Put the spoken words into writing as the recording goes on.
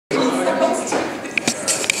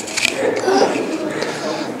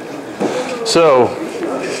So,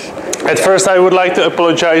 at first I would like to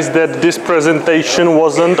apologize that this presentation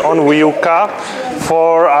wasn't on Vyuka,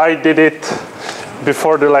 for I did it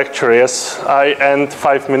before the lecture. Yes, I end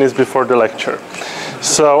 5 minutes before the lecture.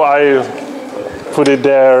 So I put it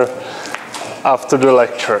there after the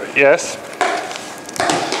lecture, yes?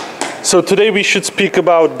 So today we should speak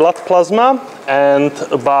about blood plasma and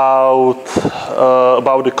about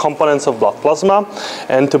the components of blood plasma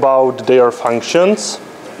and about their functions.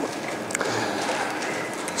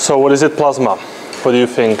 So what is it, plasma? What do you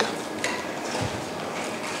think?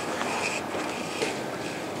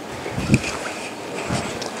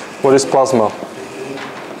 What is plasma?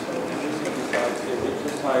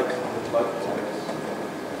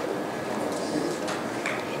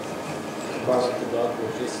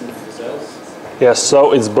 Yes,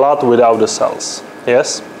 so it's blood without the cells.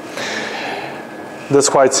 Yes? That's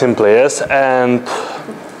quite simple, yes? And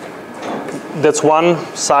that's one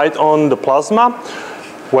side on the plasma.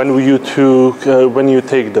 When you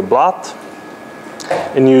take the blood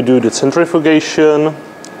and you do the centrifugation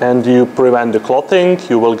and you prevent the clotting,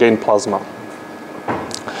 you will gain plasma.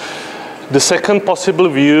 The second possible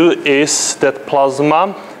view is that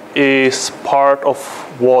plasma is part of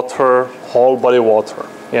water, whole body water.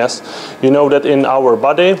 Yes, you know that in our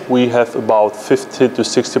body we have about 50 to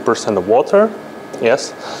 60% of water.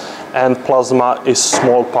 Yes, and plasma is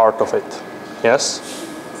small part of it. Yes.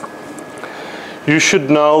 You should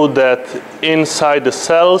know that inside the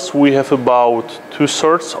cells we have about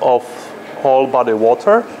 2/3 of whole body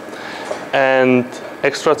water, and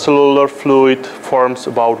extracellular fluid forms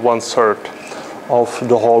about 1/3 of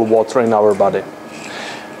the whole water in our body.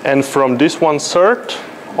 And from this 1/3,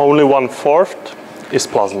 only 1/4 is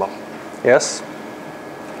plasma. Yes?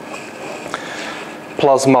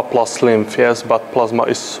 Plasma plus lymph, yes, but plasma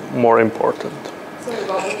is more important. So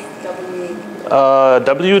what is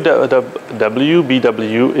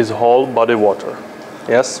WBW is whole body water.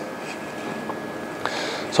 Yes?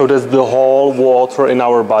 So that's the whole water in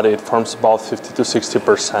our body. It forms about 50 to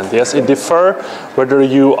 60%. Yes, it differs whether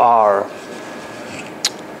you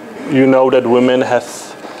know that women have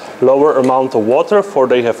lower amount of water, for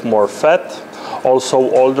they have more fat. Also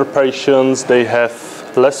older patients, they have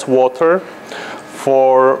less water,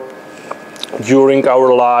 for during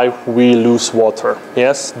our life we lose water.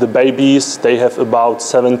 Yes, the babies, they have about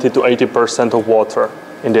 70 to 80% of water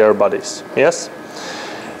in their bodies. Yes,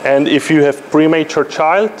 and if you have premature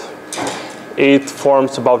child, it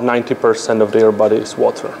forms about 90% of their body is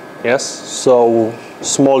water. Yes, so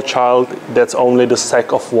small child, that's only the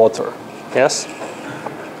sac of water. Yes.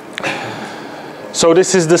 So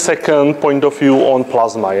this is the second point of view on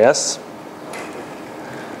plasma, yes?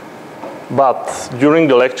 But during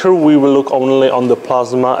the lecture, we will look only on the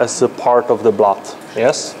plasma as a part of the blood,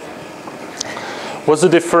 yes? What's the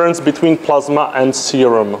difference between plasma and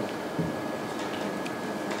serum?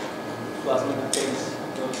 Plasma contains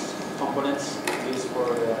those components used for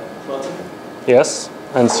the clotting. Yes,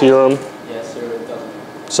 and serum? Yes, serum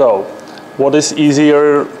doesn't. So, what is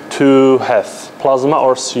easier to have, plasma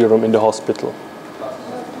or serum in the hospital?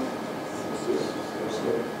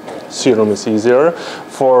 Serum is easier.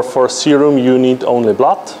 For serum, you need only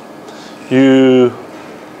blood. You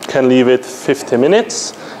can leave it 50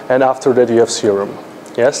 minutes, and after that you have serum.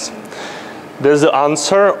 Yes? There's the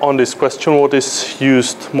answer on this question, what is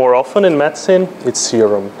used more often in medicine? It's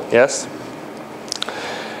serum. Yes?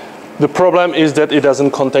 The problem is that it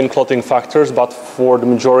doesn't contain clotting factors, but for the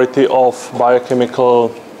majority of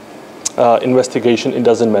biochemical investigation, it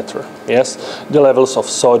doesn't matter. Yes, the levels of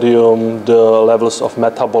sodium, the levels of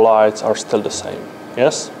metabolites are still the same.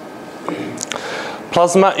 Yes,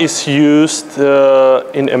 plasma is used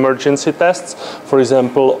in emergency tests. For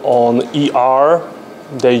example, on ER,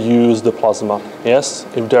 they use the plasma. Yes,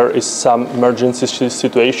 if there is some emergency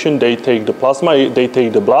situation, they take the plasma, they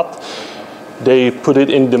take the blood, they put it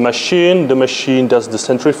in the machine does the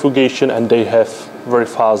centrifugation, and they have very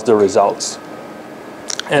fast the results.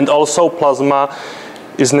 And also plasma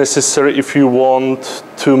is necessary if you want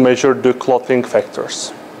to measure the clotting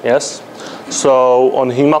factors. Yes? So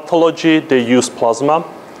on hematology, they use plasma.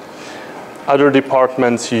 Other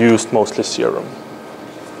departments use mostly serum.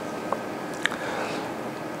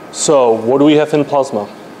 So what do we have in plasma?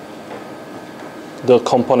 The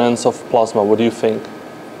components of plasma, what do you think?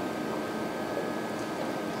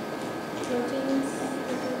 proteins?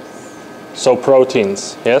 So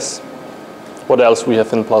proteins, yes? What else we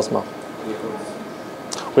have in plasma?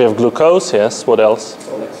 We have glucose, yes. What else?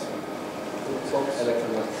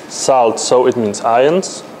 Salt, so it means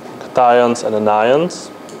ions, cations and anions.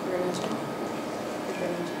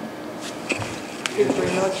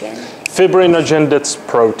 Fibrinogen. Fibrinogen, that's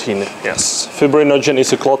protein, yes. Fibrinogen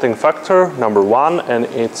is a clotting factor, number 1, and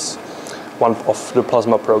it's one of the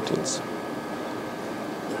plasma proteins.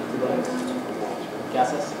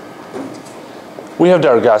 Gases? We have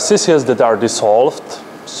there gases, yes, that are dissolved.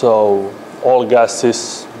 So all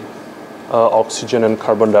gases, oxygen and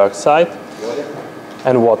carbon dioxide. Water?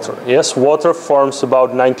 And water. Yes, water forms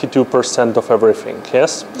about 92% of everything,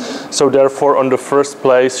 yes? So therefore, on the first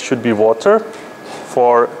place should be water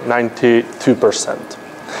for 92%.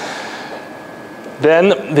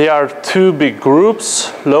 Then there are two big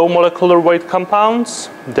groups, low molecular weight compounds.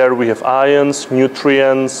 There we have ions,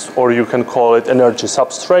 nutrients, or you can call it energy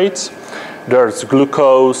substrates. There's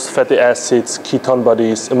glucose, fatty acids, ketone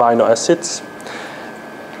bodies, amino acids.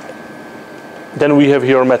 Then we have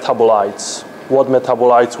here metabolites. What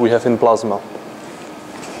metabolites we have in plasma?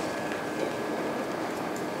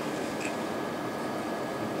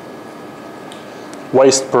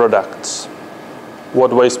 Waste products.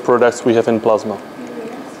 What waste products we have in plasma?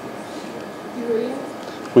 Urea.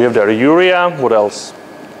 We have there urea. What else?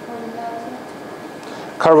 Carbon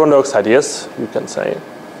dioxide. Carbon dioxide, yes, you can say.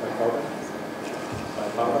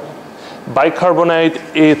 Bicarbonate,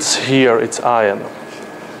 it's here, it's iron.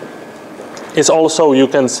 It's also, you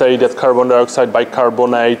can say that carbon dioxide,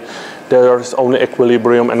 bicarbonate, there is only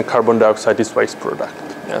equilibrium and carbon dioxide is waste product,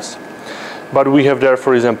 yes. But we have there,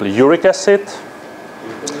 for example, uric acid.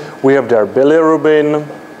 We have there bilirubin.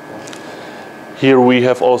 Here we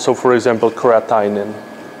have also, for example, creatinine,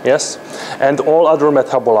 yes. And all other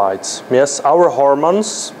metabolites, yes. Our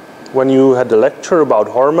hormones, when you had the lecture about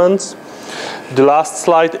hormones, the last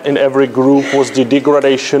slide in every group was the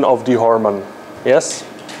degradation of the hormone, yes?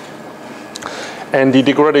 And the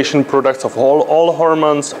degradation products of all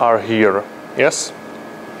hormones are here, yes?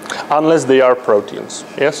 Unless they are proteins,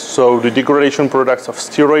 yes? So the degradation products of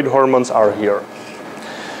steroid hormones are here.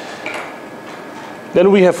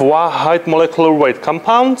 Then we have high molecular weight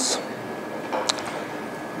compounds.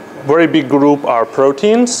 Very big group are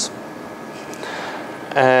proteins.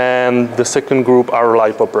 And the second group are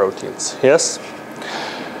lipoproteins, yes?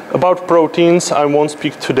 About proteins, I won't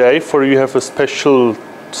speak today, for you have a special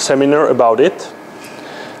seminar about it,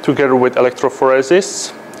 together with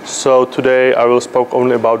electrophoresis. So today I will speak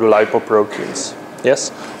only about the lipoproteins, yes?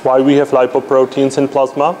 Why we have lipoproteins in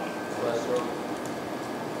plasma?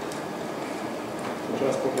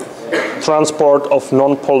 Transport of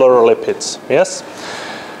non-polar lipids, yes?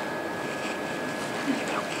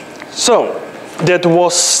 So, that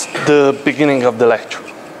was the beginning of the lecture.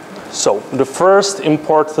 So, the first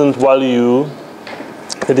important value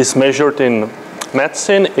that is measured in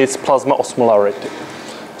medicine is plasma osmolarity.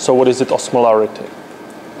 So, what is it, osmolarity?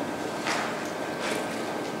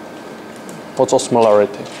 What's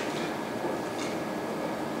osmolarity?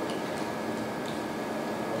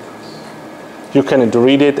 You can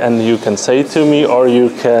read it and you can say it to me, or you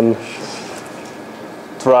can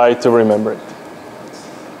try to remember it.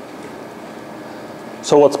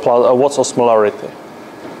 So what's osmolarity?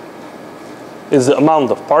 It's the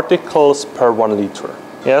amount of particles per 1 liter,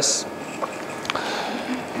 yes?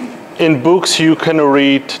 In books you can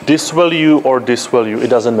read this value or this value, it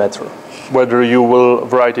doesn't matter. Whether you will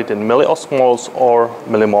write it in milliosmoles or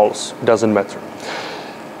millimoles, it doesn't matter.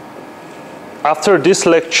 After this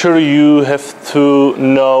lecture you have to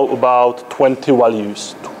know about 20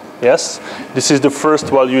 values, yes? This is the first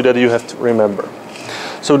value that you have to remember.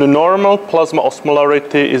 So the normal plasma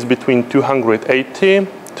osmolarity is between 280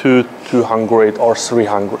 to 200 or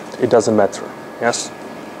 300. It doesn't matter, yes?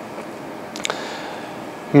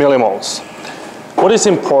 Millimoles. What is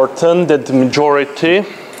important that the majority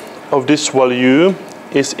of this value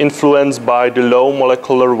is influenced by the low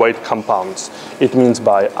molecular weight compounds. It means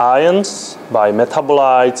by ions, by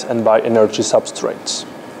metabolites, and by energy substrates.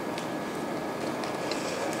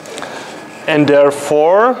 And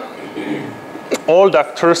therefore, all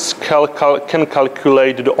doctors can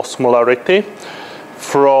calculate the osmolarity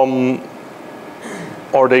from,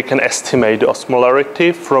 or they can estimate the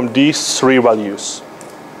osmolarity from these 3 values.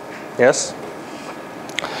 Yes?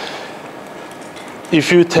 If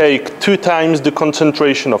you take 2 times the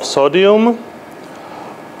concentration of sodium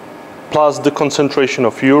plus the concentration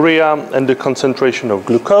of urea and the concentration of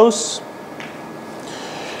glucose,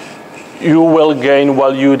 you will gain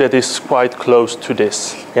value that is quite close to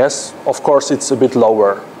this. Yes? Of course, it's a bit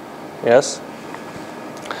lower. Yes?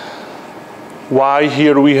 Why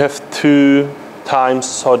here we have 2 times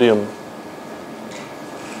sodium?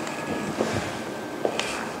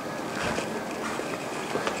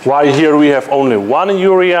 Why here we have only 1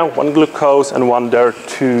 urea, 1 glucose, and 1 there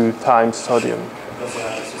 2 times sodium? Also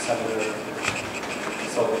have 600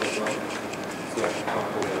 sodium as well. So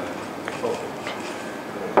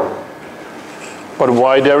But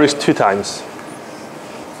why there is 2 times?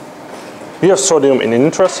 We have sodium in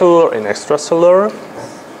intracellular and extracellular.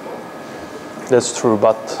 That's true,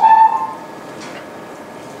 but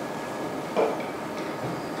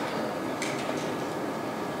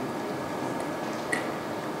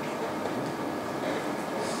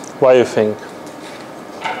why do you think?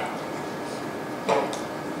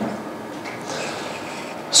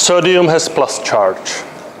 Sodium has plus charge.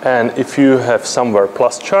 And if you have somewhere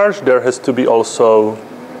plus charge, there has to be also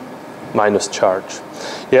minus charge.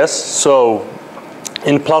 Yes, so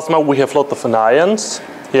in plasma we have a lot of anions.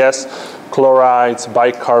 Yes, chlorides,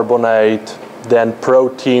 bicarbonate, then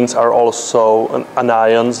proteins are also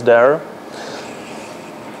anions there.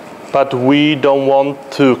 But we don't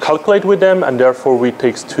want to calculate with them, and therefore we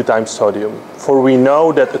take 2 times sodium. For we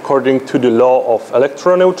know that according to the law of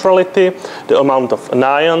electroneutrality, the amount of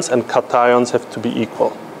anions and cations have to be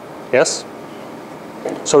equal. Yes?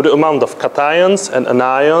 So the amount of cations and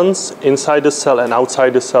anions inside the cell and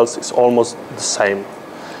outside the cells is almost the same.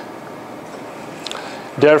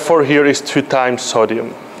 Therefore, here is 2 times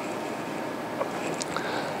sodium.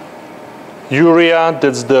 Urea,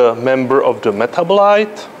 that's the member of the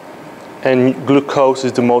metabolite, and glucose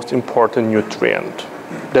is the most important nutrient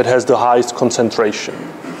that has the highest concentration.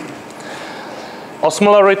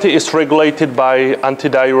 Osmolarity is regulated by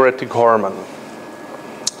antidiuretic hormone.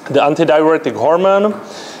 The antidiuretic hormone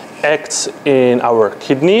acts in our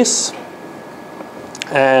kidneys,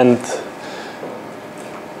 and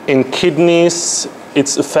in kidneys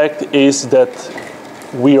its effect is that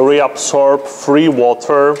we reabsorb free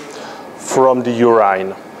water from the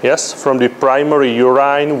urine. Yes, from the primary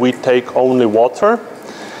urine we take only water,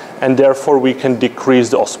 and therefore we can decrease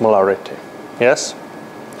the osmolarity. Yes?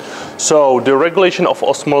 So the regulation of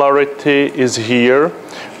osmolarity is here.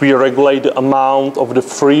 We regulate the amount of the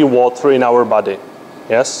free water in our body.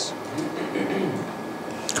 Yes?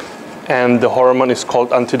 And the hormone is called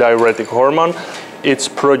antidiuretic hormone. It's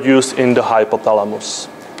produced in the hypothalamus.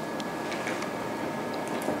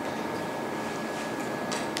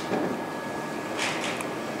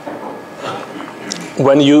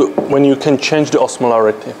 When you can change the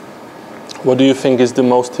osmolarity, what do you think is the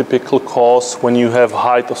most typical cause when you have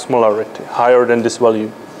high osmolarity, higher than this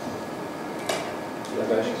value?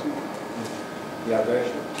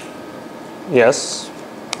 Yes,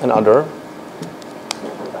 another.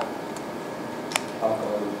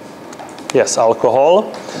 Yes,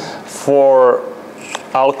 alcohol. For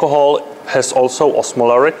alcohol has also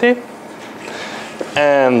osmolarity,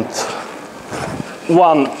 and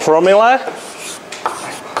 1 promille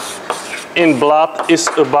in blood is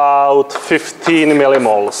about 15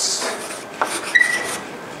 millimoles.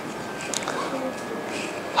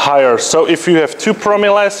 Higher. So if you have 2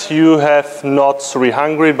 promilles, you have not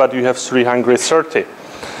 300, but you have 330.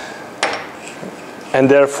 And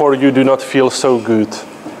therefore you do not feel so good.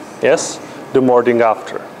 Yes? The morning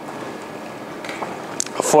after.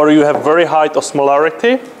 For you have very high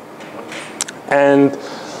osmolarity, and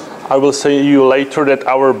I will say you later that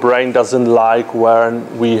our brain doesn't like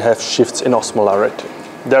when we have shifts in osmolarity.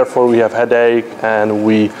 Therefore we have headache and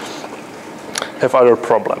we have other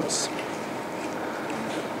problems.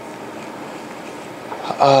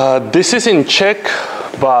 This is in Czech,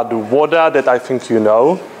 but water that I think you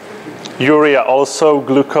know. Urea also,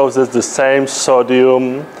 glucose is the same,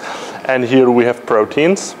 sodium, and here we have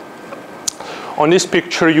proteins. On this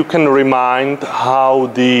picture you can remind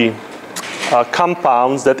how the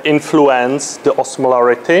compounds that influence the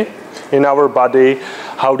osmolarity in our body,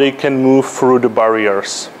 how they can move through the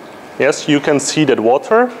barriers. Yes, you can see that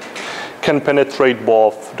water can penetrate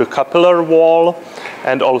both the capillary wall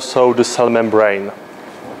and also the cell membrane.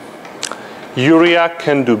 Urea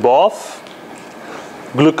can do both.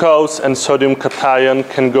 Glucose and sodium cation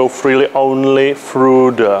can go freely only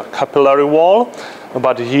through the capillary wall,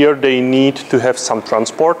 but here they need to have some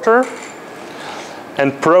transporter.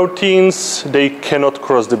 And proteins, they cannot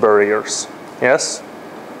cross the barriers. Yes?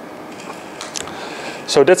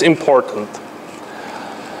 So that's important.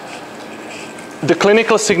 The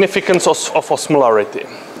clinical significance of osmolarity.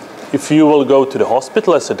 If you will go to the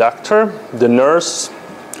hospital as a doctor, the nurse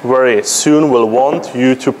very soon will want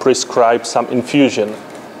you to prescribe some infusion.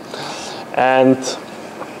 And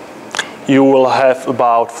you will have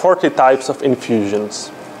about 40 types of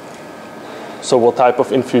infusions. So what type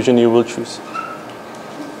of infusion you will choose?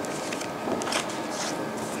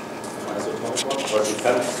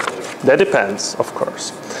 That depends, of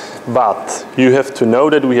course. But you have to know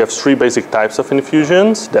that we have 3 basic types of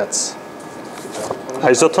infusions. That's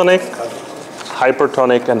isotonic,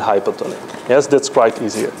 hypertonic, and hypotonic. Yes, that's quite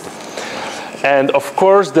easier. And of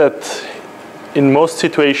course that in most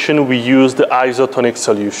situations, we use the isotonic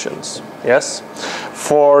solutions. Yes?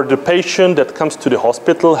 For the patient that comes to the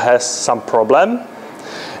hospital has some problem,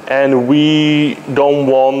 and we don't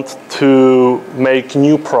want to make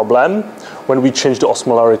new problem when we change the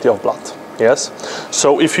osmolarity of blood. Yes?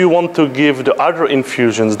 So if you want to give the other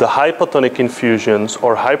infusions, the hypotonic infusions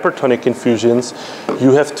or hypertonic infusions,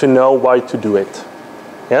 you have to know why to do it.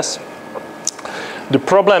 Yes? The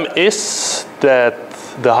problem is that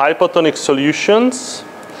the hypotonic solutions,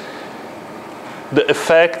 the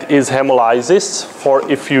effect is hemolysis, for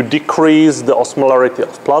if you decrease the osmolarity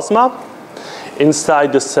of plasma,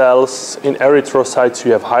 inside the cells in erythrocytes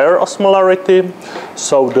you have higher osmolarity,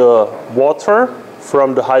 so the water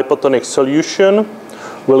from the hypotonic solution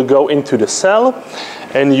will go into the cell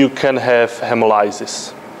and you can have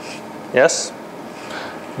hemolysis. Yes?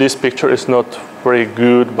 This picture is not very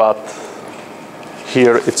good, but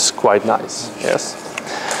here it's quite nice. Yes?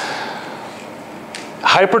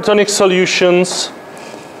 Hypertonic solutions,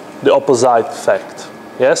 the opposite effect.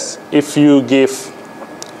 Yes? If you give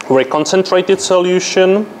very concentrated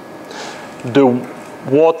solution, the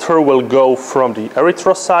water will go from the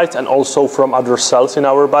erythrocytes and also from other cells in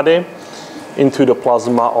our body into the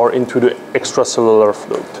plasma or into the extracellular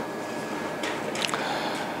fluid.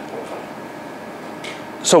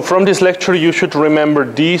 So from this lecture you should remember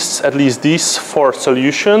these, at least these 4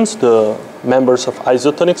 solutions, the members of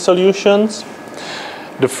isotonic solutions.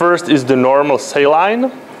 The first is the normal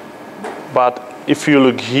saline, but if you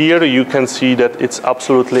look here you can see that it's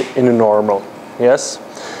absolutely innormal. Yes?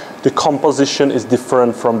 The composition is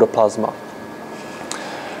different from the plasma.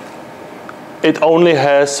 It only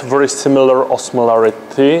has very similar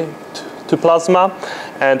osmolarity to plasma,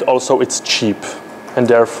 and also it's cheap, and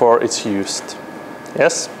therefore it's used.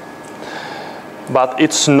 Yes? But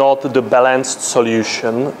it's not the balanced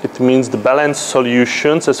solution. It means the balanced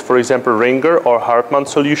solutions, as for example Ringer or Hartmann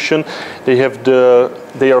solution,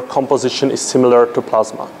 their composition is similar to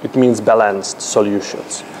plasma. It means balanced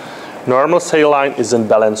solutions. Normal saline is a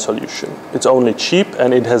balanced solution. It's only cheap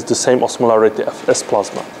and it has the same osmolarity as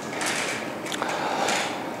plasma.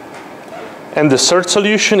 And the third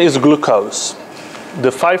solution is glucose. The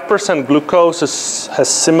 5% glucose has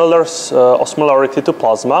similar osmolarity to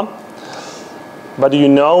plasma, but you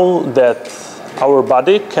know that our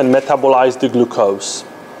body can metabolize the glucose.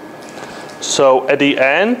 So at the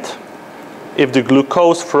end, if the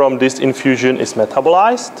glucose from this infusion is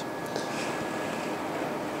metabolized,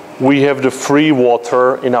 we have the free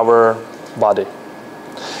water in our body.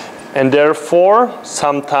 And therefore,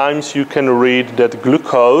 sometimes you can read that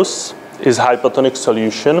glucose is hypotonic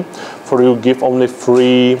solution, for you give only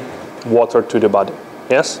free water to the body.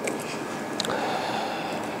 Yes?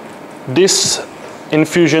 This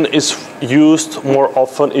infusion is used more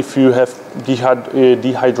often if you have a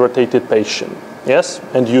dehydrated patient. Yes?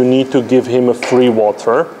 And you need to give him a free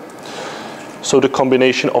water. So the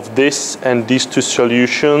combination of this and these 2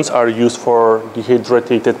 solutions are used for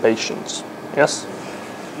dehydrated patients. Yes?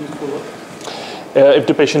 If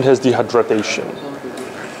the patient has dehydration.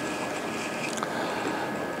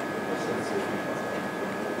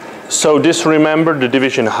 So this, remember the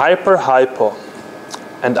division hyper, hypo,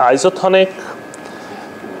 and isotonic.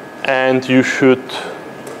 And you should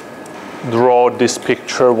draw this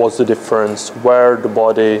picture, what's the difference, where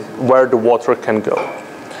the water can go.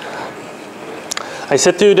 I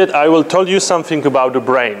said to you that I will tell you something about the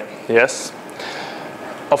brain, yes?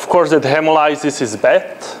 Of course that hemolysis is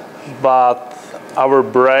bad, but our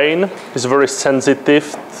brain is very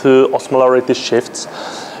sensitive to osmolarity shifts,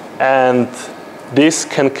 and this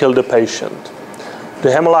can kill the patient. The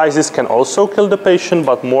hemolysis can also kill the patient,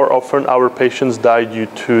 but more often our patients die due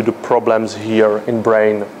to the problems here in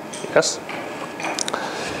brain, yes?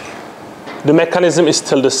 The mechanism is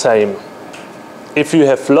still the same. If you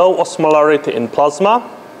have low osmolarity in plasma,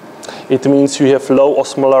 it means you have low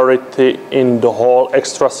osmolarity in the whole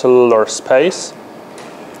extracellular space.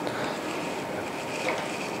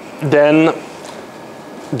 Then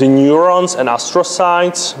the neurons and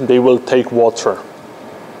astrocytes, they will take water.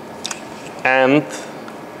 And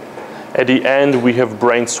at the end, we have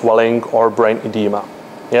brain swelling or brain edema.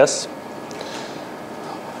 Yes?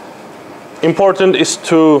 Important is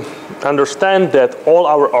to understand that all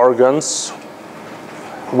our organs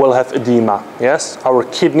will have edema. Yes? Our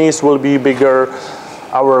kidneys will be bigger,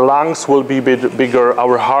 our lungs will be bigger,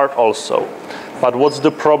 our heart also. But what's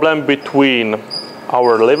the problem between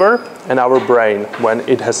our liver and our brain when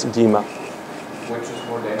it has edema? Which is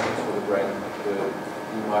more dangerous for the brain, the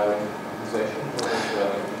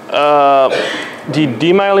demyelinization? The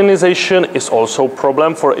demyelinization is also a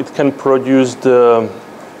problem, for it can produce the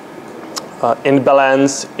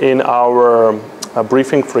imbalance in our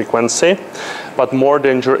breathing frequency, but more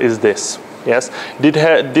danger is this. Yes,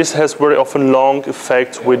 this has very often long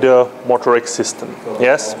effects with the motoric system.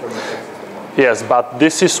 Yes, yes, but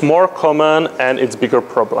this is more common and it's bigger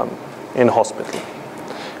problem in hospital.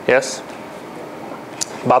 Yes,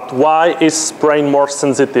 but why is brain more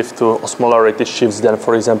sensitive to osmolarity shifts than,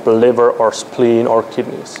 for example, liver or spleen or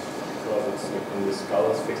kidneys? Because it's in the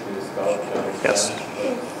skull, it's fixed in the skull. Yes.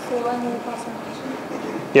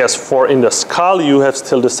 Yes, for in the skull you have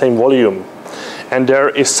still the same volume. And there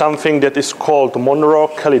is something that is called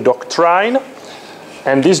Monroe-Kelly doctrine.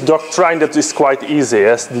 And this doctrine that is quite easy.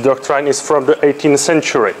 Yes, the doctrine is from the 18th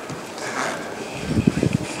century.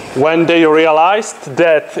 When they realized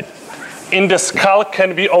that in the skull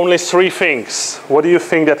can be only three things. What do you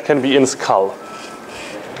think that can be in skull?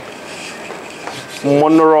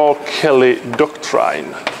 Monroe-Kelly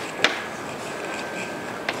doctrine.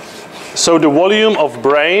 So the volume of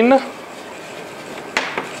brain,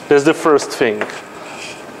 that's the first thing.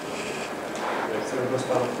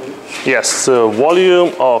 Yes, the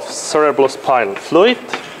volume of cerebrospinal fluid.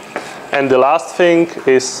 And the last thing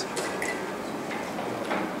is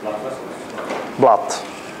blood.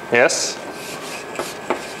 Yes.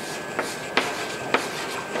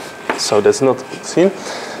 So that's not seen.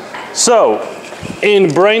 So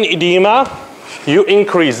in brain edema, you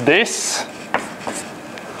increase this.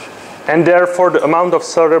 And therefore, the amount of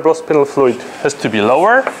cerebrospinal fluid has to be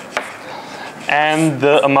lower, and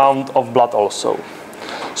the amount of blood also.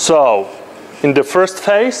 So, in the first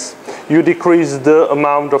phase, you decrease the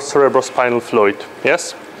amount of cerebrospinal fluid,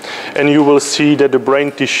 yes? And you will see that the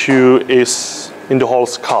brain tissue is in the whole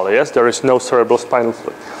skull, yes? There is no cerebrospinal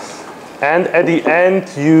fluid. And at the end,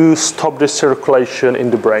 you stop the circulation in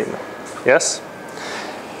the brain, yes?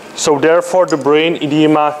 So therefore, the brain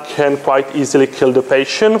edema can quite easily kill the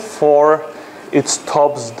patient, for it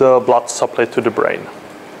stops the blood supply to the brain.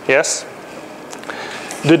 Yes?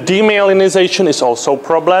 The demyelinization is also a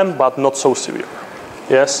problem, but not so severe.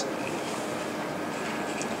 Yes?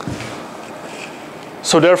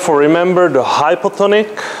 So therefore, remember the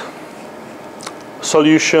hypotonic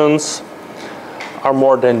solutions are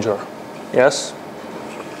more danger. Yes?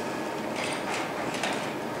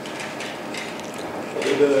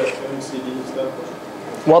 The MCD stuff?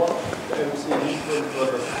 What? The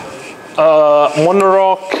MCD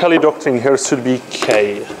Monroe-Kelly doctrine here should be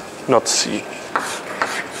K, not C.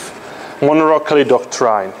 Monroe-Kelly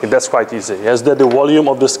doctrine, that's quite easy. Yes, that the volume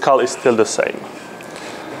of the skull is still the same.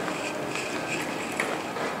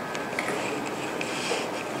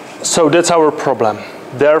 So that's our problem.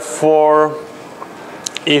 Therefore,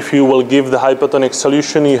 if you will give the hypotonic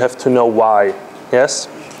solution, you have to know why. Yes?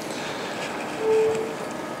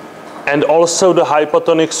 And also the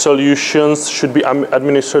hypotonic solutions should be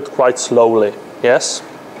administered quite slowly, yes?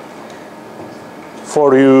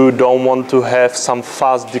 For you don't want to have some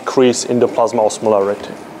fast decrease in the plasma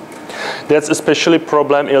osmolarity. That's especially a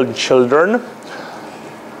problem in children.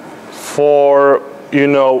 For, you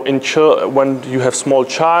know, when you have small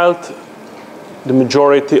child, the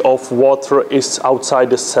majority of water is outside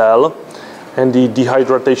the cell, and the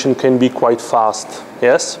dehydration can be quite fast.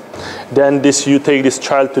 Yes? Then you take this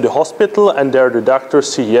child to the hospital, and there the doctor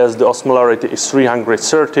see, yes, the osmolarity is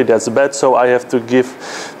 330, that's bad, so I have to give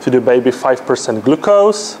to the baby 5%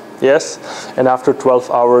 glucose. Yes? And after 12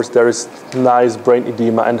 hours, there is nice brain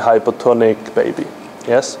edema and hypotonic baby.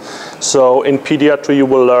 Yes? So in pediatry, you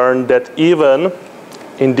will learn that even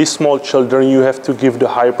in these small children, you have to give the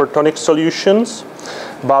hypertonic solutions,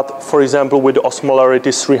 but for example, with the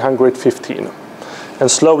osmolarity 315. And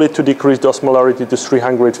slowly to decrease the osmolarity to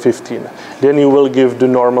 315. Then you will give the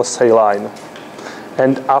normal saline.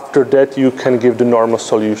 And after that, you can give the normal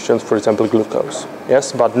solutions, for example, glucose.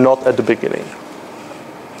 Yes, but not at the beginning.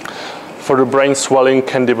 For the brain swelling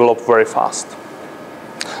can develop very fast.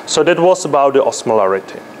 So that was about the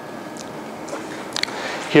osmolarity.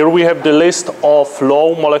 Here we have the list of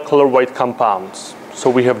low molecular weight compounds. So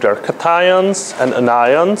we have their cations and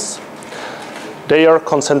anions. Their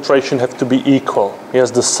concentration have to be equal.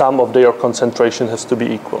 Yes, the sum of their concentration has to be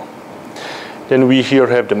equal. Then we here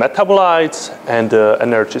have the metabolites and the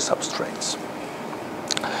energy substrates.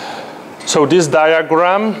 So this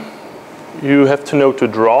diagram you have to know to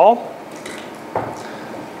draw.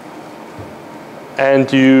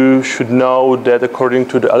 And you should know that according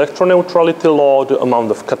to the electroneutrality law, the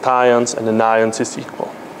amount of cations and anions is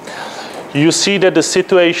equal. You see that the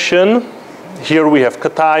situation, here we have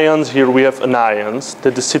cations, here we have anions,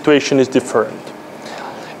 that the situation is different.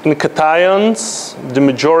 In cations, the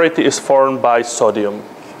majority is formed by sodium.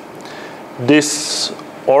 This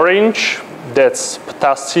orange, that's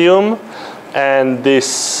potassium, and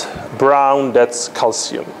this brown, that's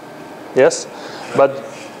calcium. Yes? But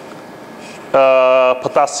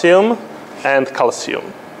potassium and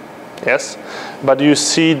calcium. Yes? But you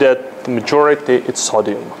see that the majority it's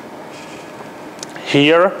sodium.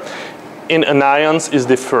 Here, in anions is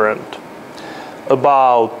different.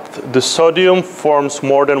 About the sodium forms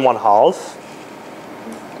more than 1/2,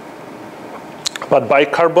 but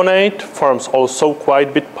bicarbonate forms also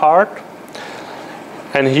quite big part.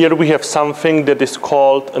 And here we have something that is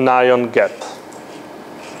called anion gap.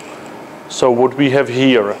 So what we have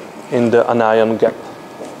here in the anion gap?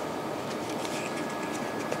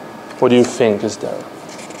 What do you think is there?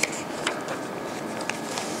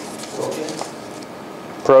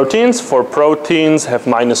 Proteins. For proteins have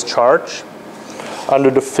minus charge under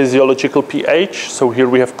the physiological pH. So here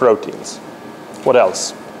we have proteins. What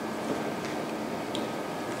else?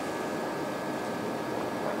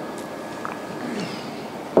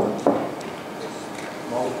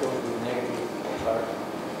 Molecules with negative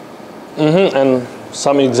charge. And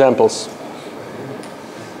some examples.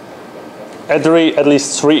 At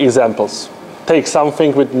least 3 examples. Take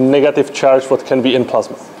something with negative charge, what can be in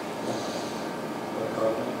plasma.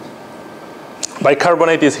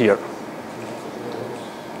 Bicarbonate is here.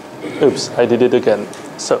 Oops, I did it again.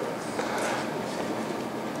 So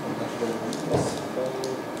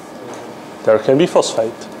there can be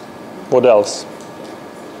phosphate. What else?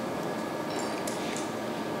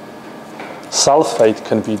 Sulfate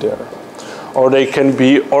can be there. Or they can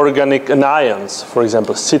be organic anions, for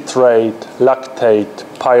example, citrate, lactate,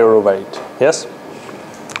 pyruvate. Yes?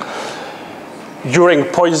 During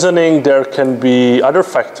poisoning, there can be other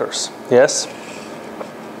factors. Yes?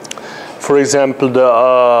 For example,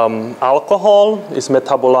 the alcohol is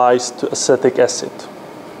metabolized to acetic acid.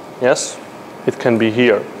 Yes? It can be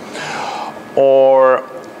here. Or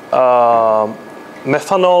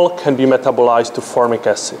methanol can be metabolized to formic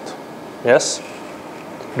acid. Yes?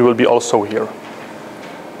 It will be also here.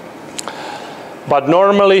 But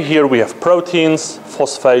normally here we have proteins,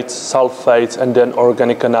 phosphates, sulfates, and then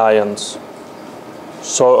organic anions.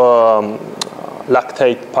 So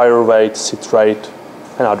lactate, pyruvate, citrate,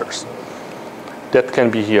 and others. That can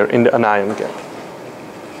be here in the anion gap.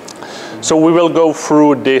 So we will go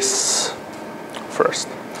through this first.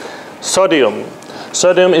 Sodium.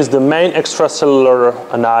 Sodium is the main extracellular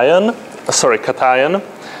cation.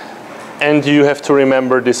 And you have to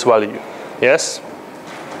remember this value, yes?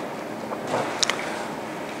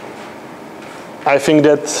 I think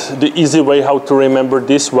that the easy way how to remember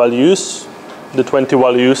these values, the 20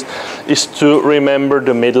 values, is to remember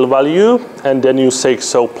the middle value, and then you say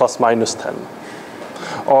so plus minus 10.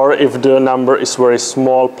 Or if the number is very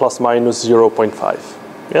small, plus minus 0.5,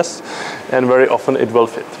 yes? And very often it will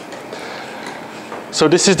fit. So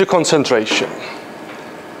this is the concentration.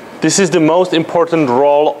 This is the most important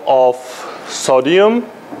role of sodium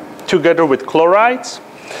together with chlorides.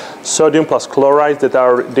 Sodium plus chlorides,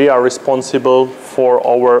 they are responsible for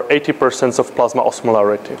over 80% of plasma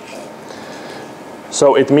osmolarity.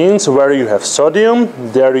 So it means where you have sodium,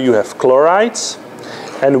 there you have chlorides,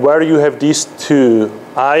 and where you have these 2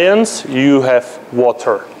 ions, you have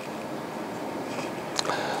water.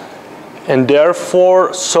 And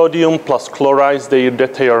therefore, sodium plus chlorides, they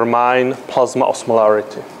determine plasma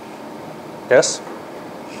osmolarity. Yes?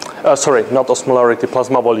 Sorry, not osmolarity,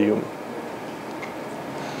 plasma volume.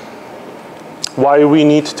 Why we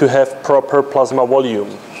need to have proper plasma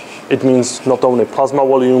volume? It means not only plasma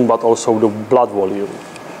volume, but also the blood volume.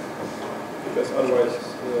 Because otherwise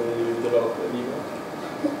you develop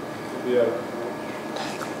edema.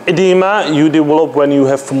 Edema you develop when you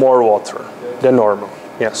have more water than normal.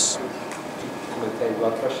 Yes. Maintain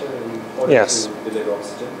blood pressure in order Yes. to deliver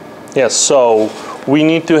oxygen. Yes, so we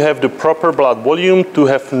need to have the proper blood volume to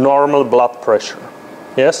have normal blood pressure.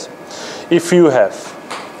 Yes? If you have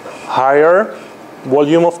higher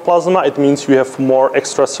volume of plasma, it means you have more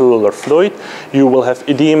extracellular fluid. You will have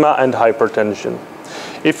edema and hypertension.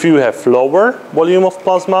 If you have lower volume of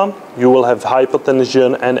plasma, you will have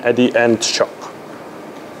hypotension and shock.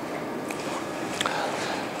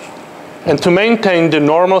 And to maintain the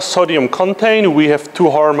normal sodium content, we have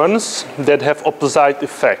 2 hormones that have opposite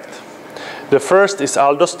effect. The first is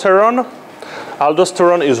aldosterone.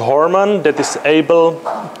 Aldosterone is a hormone that is able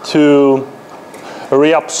to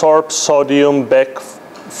reabsorb sodium back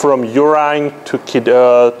from urine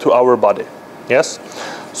to our body. Yes?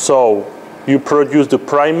 So you produce the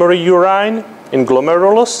primary urine in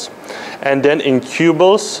glomerulus, and then in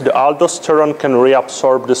tubules, the aldosterone can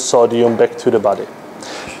reabsorb the sodium back to the body.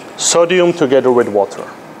 Sodium together with water.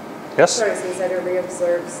 Yes? Sorry, so you said it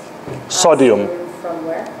reabsorbs Sodium. from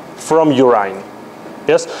where? from urine.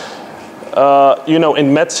 Yes, you know,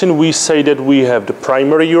 in medicine we say that we have the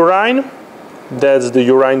primary urine, that's the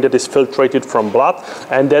urine that is filtrated from blood,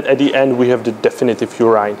 and that at the end we have the definitive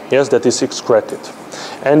urine, yes, that is excreted.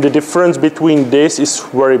 And the difference between this is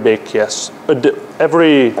very big, yes.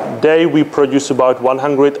 Every day we produce about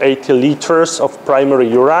 180 liters of primary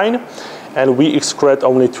urine, and we excrete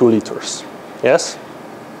only 2 liters, yes?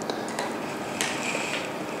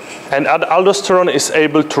 And aldosterone is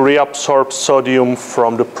able to reabsorb sodium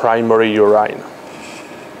from the primary urine.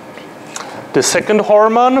 The second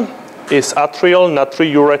hormone is atrial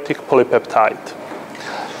natriuretic polypeptide.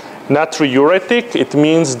 Natriuretic, it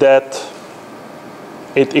means that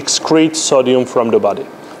it excretes sodium from the body.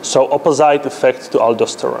 So opposite effect to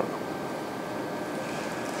aldosterone.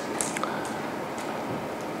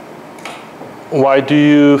 Why do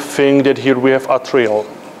you think that here we have atrial?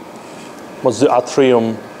 What's the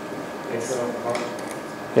atrium?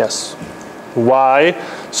 Yes. Why?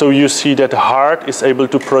 So you see that the heart is able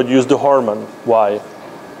to produce the hormone. Why?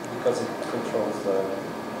 Because it controls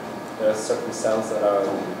there are certain cells that are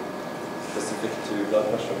specific to blood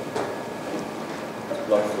pressure,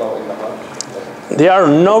 blood flow in the heart. There are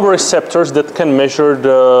no receptors that can measure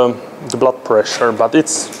the blood pressure, but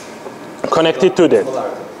it's connected to that.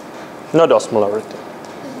 Not osmolarity.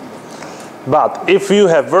 But if you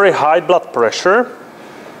have very high blood pressure,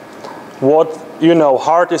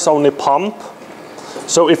 heart is only pump.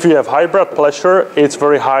 So if you have high blood pressure, it's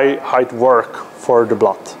very high work for the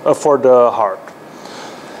blood, for the heart.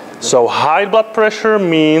 So high blood pressure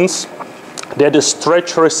means that the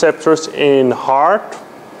stretch receptors in heart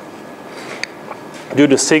do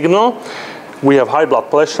the signal. We have high blood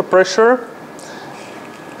pressure,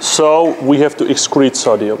 so we have to excrete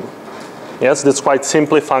sodium. Yes, that's quite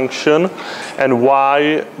simple function, and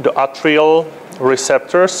why the atrial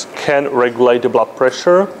receptors can regulate the blood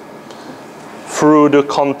pressure through the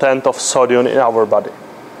content of sodium in our body.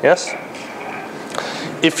 Yes?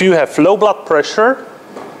 If you have low blood pressure,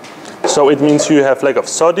 so it means you have lack of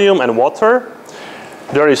sodium and water,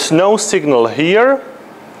 there is no signal here,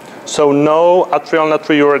 so no atrial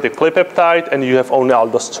natriuretic polypeptide, and you have only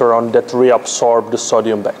aldosterone that reabsorb the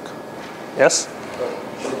sodium back. Yes?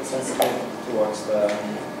 Is it sensitive towards the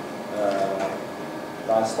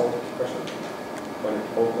diastolic pressure when it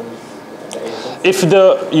opens the agent? If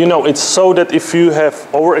it's so that if you have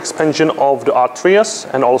overexpansion of the arteries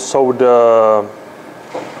and also the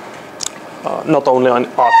not only on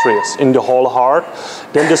arteries, in the whole heart,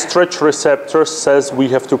 then the stretch receptor says we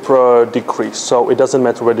have to decrease. So it doesn't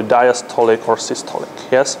matter whether diastolic or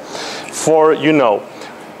systolic, yes? For, atrial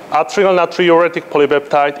natriuretic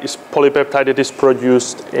polypeptide is polypeptide that is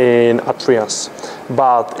produced in atrias.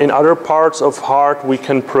 But in other parts of heart, we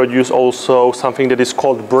can produce also something that is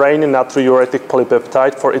called brain natriuretic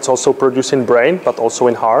polypeptide, for it's also produced in brain, but also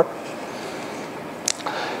in heart.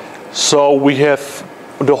 So we have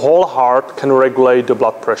the whole heart can regulate the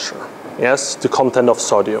blood pressure, yes, the content of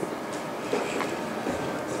sodium.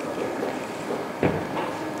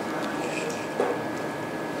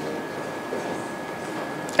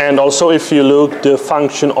 And also if you look, the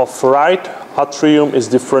function of right atrium is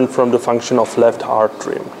different from the function of left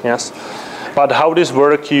atrium, yes. But how this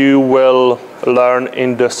works you will learn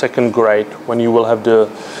in the 2nd grade when you will have the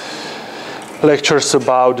lectures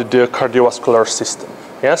about the cardiovascular system,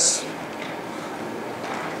 yes.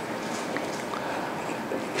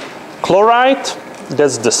 Chloride,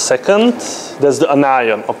 that's the second, that's the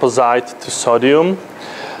anion, opposite to sodium.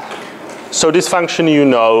 So this function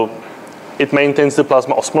it maintains the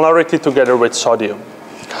plasma osmolarity together with sodium.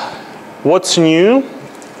 What's new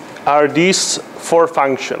are these 4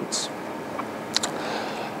 functions.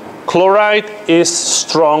 Chloride is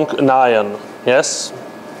strong anion, yes?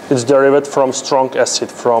 It's derived from strong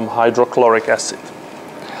acid, from hydrochloric acid.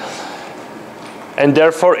 And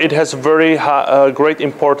therefore it has very great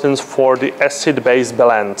importance for the acid-base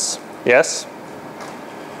balance, yes?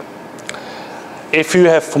 If you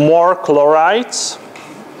have more chlorides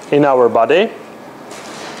in our body,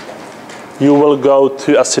 you will go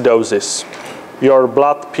to acidosis. Your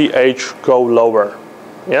blood pH go lower,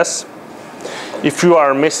 yes? If you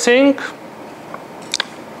are missing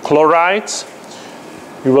chlorides,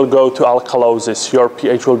 you will go to alkalosis. Your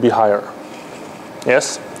pH will be higher,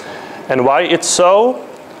 yes? And why it's so?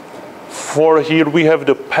 For here we have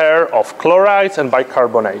the pair of chlorides and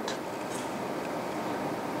bicarbonate.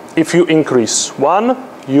 If you increase one,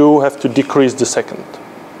 you have to decrease the second.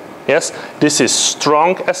 Yes, this is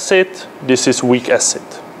strong acid, this is weak acid.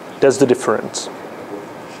 That's the difference.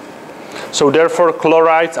 So therefore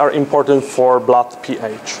chlorides are important for blood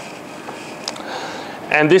pH.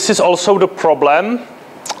 And this is also the problem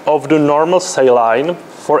of the normal saline,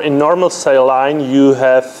 for in normal saline you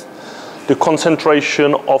have the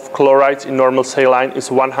concentration of chlorides in normal saline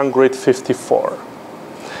is 154.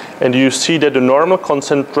 And you see that the normal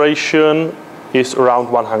concentration is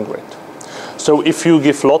around 100. So if you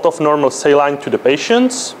give a lot of normal saline to the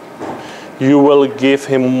patients, you will give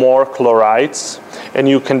him more chlorides and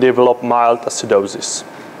you can develop mild acidosis.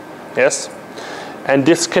 Yes? And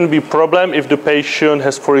this can be a problem if the patient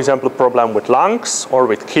has, for example, a problem with lungs or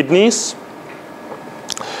with kidneys.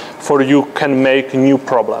 For you can make a new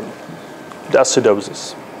problem, the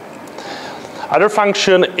acidosis. Other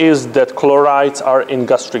function is that chlorides are in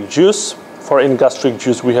gastric juice. For in gastric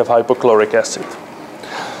juice we have hypochloric acid.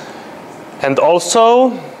 And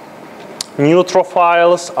also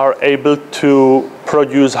neutrophiles are able to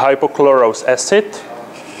produce hypochlorous acid.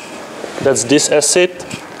 That's this acid.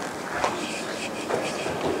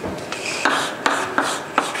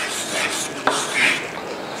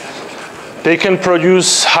 They can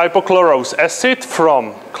produce hypochlorous acid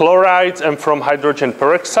from chlorides and from hydrogen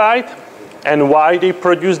peroxide. And why they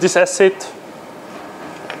produce this acid?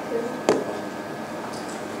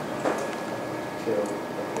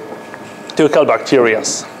 To kill bacteria.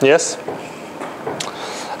 Yes?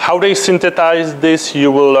 How they synthesize this,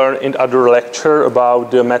 you will learn in other lecture about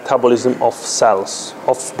the metabolism of cells,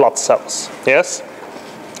 of blood cells. Yes?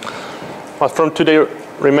 But from today,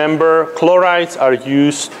 remember, chlorides are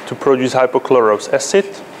used to produce hypochlorous acid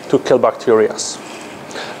to kill bacteria.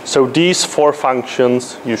 So these 4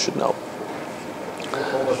 functions you should know.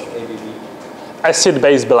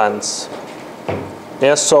 Acid-base balance.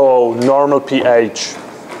 Yes, so normal pH.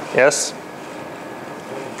 Yes?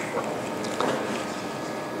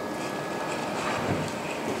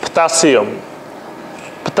 Potassium.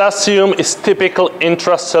 Potassium is typical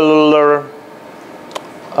intracellular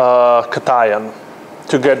cation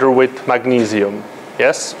together with magnesium.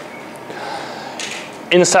 Yes?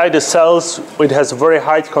 Inside the cells, it has very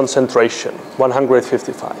high concentration,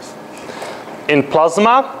 155. In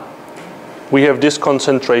plasma, we have this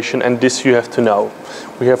concentration, and this you have to know.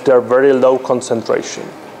 We have their very low concentration,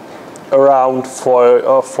 around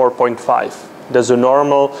 4.5. There's a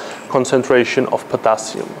normal concentration of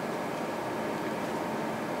potassium.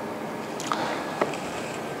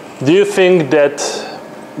 Do you think that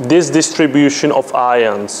this distribution of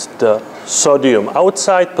ions, the sodium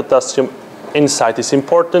outside, potassium inside, is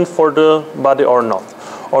important for the body or not?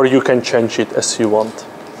 Or you can change it as you want?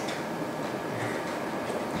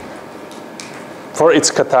 For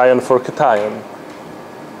its cation for cation.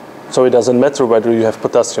 So it doesn't matter whether you have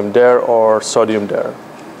potassium there or sodium there.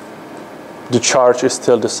 The charge is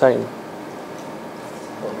still the same.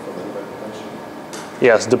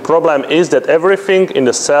 Yes, the problem is that everything in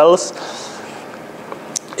the cells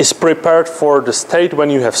is prepared for the state when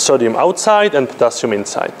you have sodium outside and potassium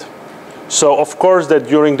inside. So of course that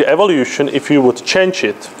during the evolution, if you would change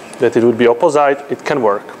it, that it would be opposite, it can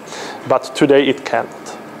work. But today it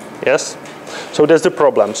can't. Yes? So that's the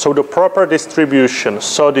problem. So the proper distribution,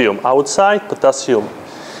 sodium outside, potassium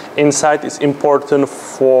inside, is important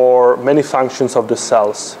for many functions of the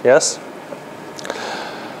cells. Yes?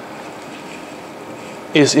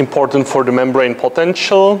 Is important for the membrane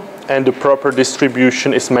potential, and the proper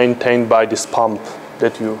distribution is maintained by this pump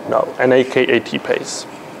that you know, NAK ATPase.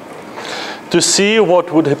 To see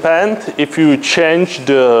what would happen if you change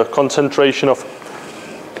the concentration of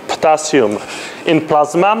potassium in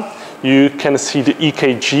plasma, you can see the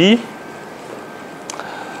EKG.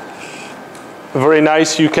 Very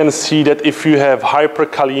nice, you can see that if you have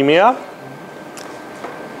hyperkalemia,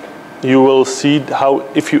 you will see how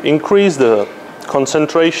if you increase the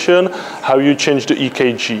concentration, how you change the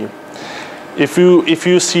EKG. If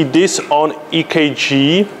you see this on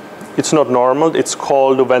EKG, it's not normal, it's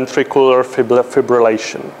called ventricular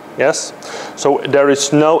fibrillation. Yes? So there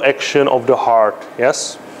is no action of the heart.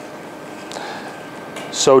 Yes?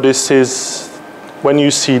 So this is, when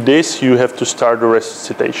you see this, you have to start the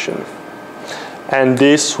resuscitation. And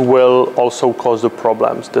this will also cause the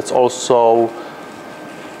problems. That's also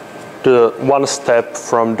the one step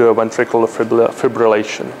from the ventricular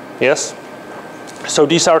fibrillation. Yes? So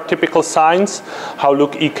these are typical signs how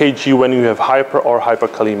look EKG when you have hyper or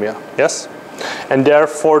hyperkalemia. Yes? And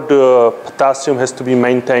therefore the potassium has to be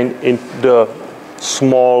maintained in the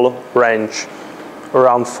small range,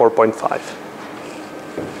 around 4.5.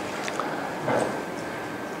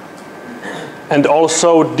 And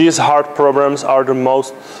also these heart problems are the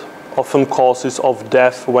most often causes of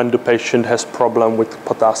death when the patient has problem with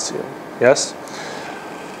potassium. Yes?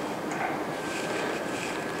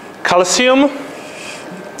 Calcium,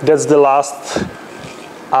 that's the last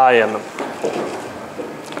ion.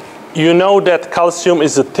 You know that that calcium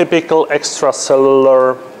is a typical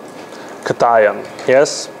extracellular cation,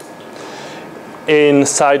 yes?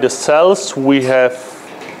 Inside the cells, we have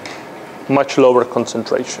much lower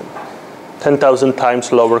concentration, 10,000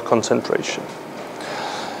 times lower concentration.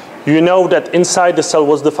 You know that inside the cell,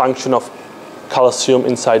 what's the function of calcium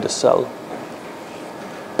inside the cell?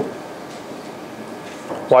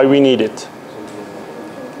 Why we need it?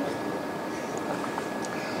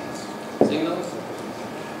 Signals?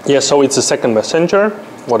 Yeah, so it's a second messenger.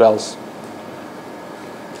 What else?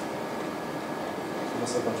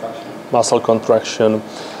 Muscle contraction. Muscle contraction.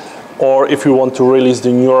 Or if you want to release the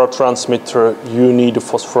neurotransmitter, you need a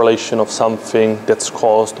phosphorylation of something that's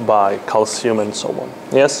caused by calcium and so on.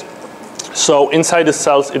 Yes? So inside the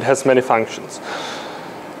cells, it has many functions.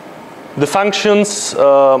 The functions,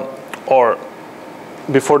 or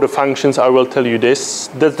before the functions, I will tell you this.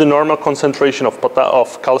 That's the normal concentration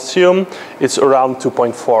of calcium. It's around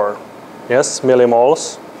 2.4, yes,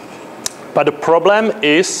 millimoles. But the problem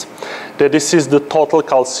is that this is the total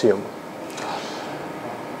calcium.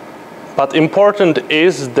 But important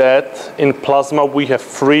is that in plasma we have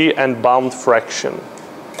free and bound fraction,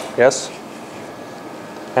 yes?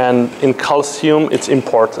 And in calcium it's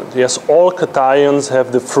important, yes? All cations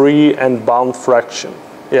have the free and bound fraction,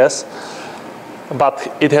 yes?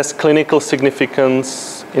 But it has clinical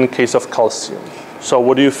significance in case of calcium. So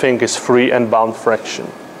what do you think is free and bound fraction?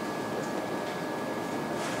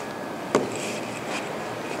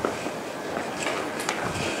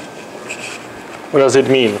 What does it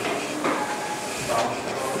mean?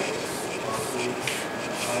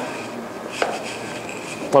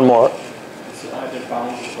 One more. It's either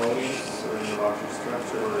bound to proteins or in a larger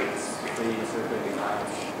structure, or it's free circulating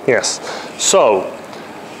ions. Yes. So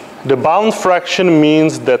the bound fraction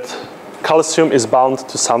means that calcium is bound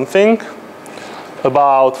to something.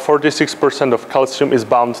 About 46% of calcium is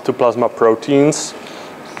bound to plasma proteins.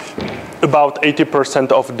 About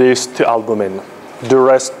 80% of this to albumin. The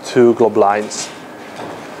rest to globulins.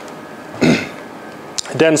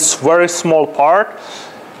 Then very small part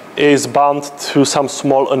is bound to some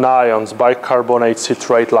small anions, bicarbonate,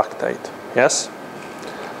 citrate, lactate. Yes?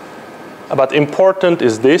 But important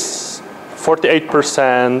is this,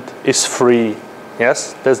 48% is free.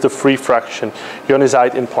 Yes? That's the free fraction,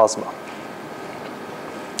 ionized in plasma.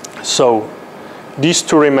 So these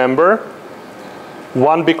two remember.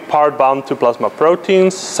 One big part bound to plasma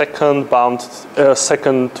proteins, second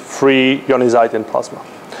free ionized in plasma.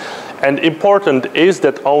 And important is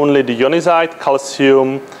that only the ionized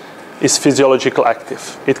calcium is physiologically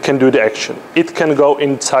active. It can do the action. It can go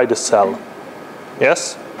inside the cell.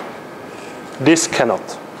 Yes? This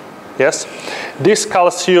cannot. Yes? This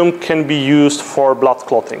calcium can be used for blood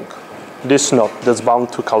clotting. This not. That's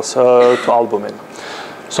bound to albumin.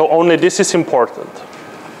 So only this is important.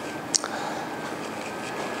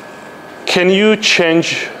 Can you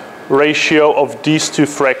change ratio of these two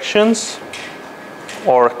fractions?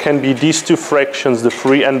 Or can be these two fractions, the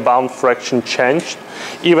free and bound fraction, changed,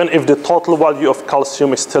 even if the total value of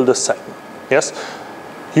calcium is still the same? Yes?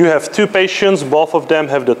 You have two patients, both of them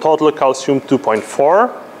have the total calcium 2.4.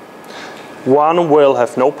 One will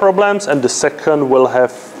have no problems, and the second will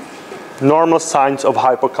have normal signs of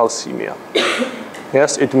hypocalcemia.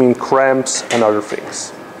 Yes, it means cramps and other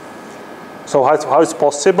things. So how is it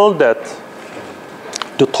possible that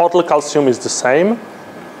the total calcium is the same,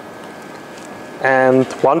 and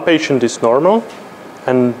one patient is normal,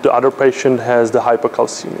 and the other patient has the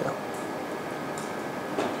hypocalcemia?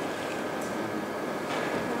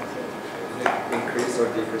 Increase or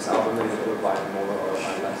decrease albumin or by more or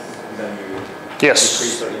by less? And then you Yes.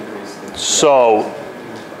 decrease or increase. So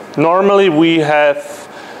normally we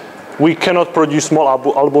cannot produce more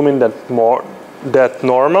albumin than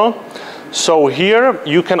normal. So here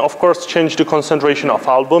you can of course change the concentration of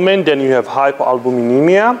albumin, then you have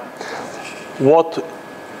hypoalbuminemia. What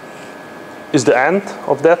is the end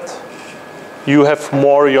of that? You have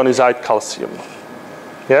more ionized calcium.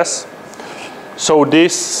 Yes? So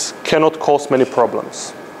this cannot cause many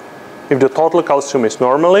problems. If the total calcium is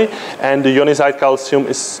normally and the ionized calcium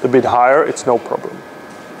is a bit higher, it's no problem.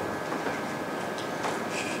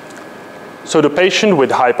 So the patient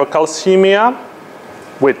with hypocalcemia,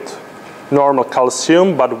 with normal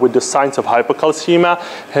calcium, but with the signs of hypocalcemia,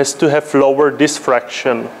 has to have lower this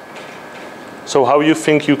fraction. So how you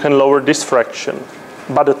think you can lower this fraction?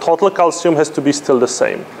 But the total calcium has to be still the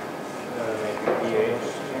same. Maybe pH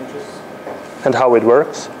changes. And how it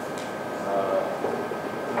works? I'm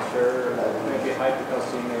sure maybe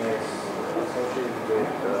hypocalcemia is associated with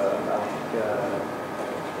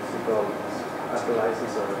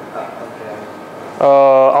alkalosis or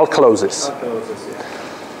Alkalosis. alkalosis, yeah.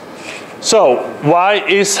 So why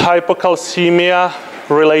is hypocalcemia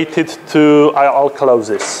related to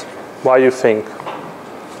alkalosis? Why you think?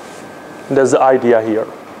 There's the idea here.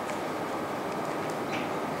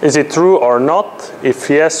 Is it true or not? If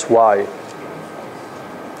yes, why?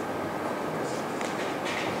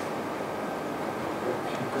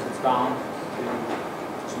 Because it's bound to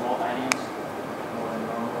small ions more than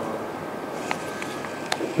normal.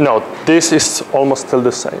 No, this is almost still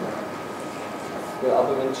the same. Will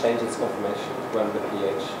albumin change its conformation when the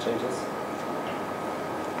pH changes?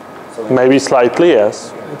 So Maybe slightly,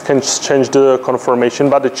 yes. It can change the conformation,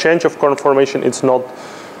 but the change of conformation is not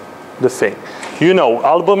the thing. You know,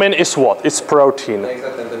 albumin is what? It's protein.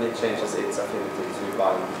 exactly, and then it changes its affinity to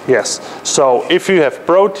bind. Yes. So if you have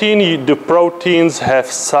protein, the proteins have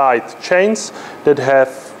side chains that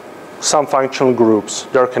have some functional groups.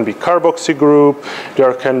 There can be carboxy group,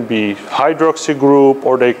 there can be hydroxy group,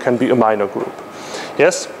 or they can be amino group.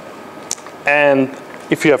 Yes? And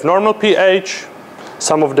if you have normal pH,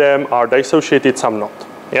 some of them are dissociated, some not.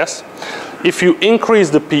 Yes? If you increase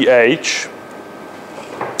the pH,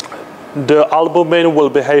 the albumin will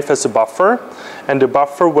behave as a buffer, and the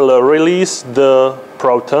buffer will release the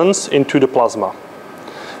protons into the plasma.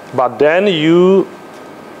 But then you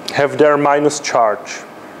have their minus charge,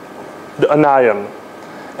 the anion.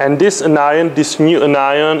 And this anion, this new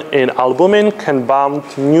anion in albumin can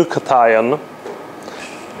bound new cation.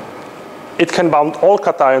 It can bound all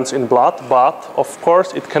cations in blood, but of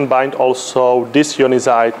course it can bind also this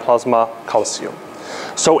ionized plasma calcium.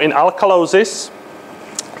 So in alkalosis,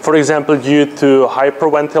 for example, due to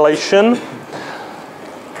hyperventilation,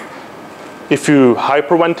 if you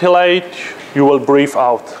hyperventilate, you will breathe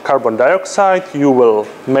out carbon dioxide, you will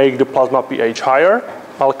make the plasma pH higher,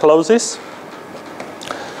 alkalosis,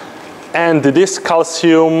 and this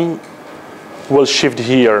calcium will shift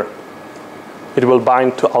here. It will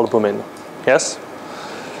bind to albumin, yes?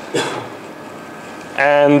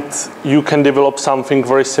 And you can develop something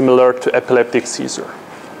very similar to epileptic seizure,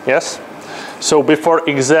 yes? So before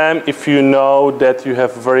exam, if you know that you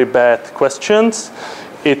have very bad questions,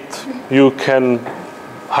 you can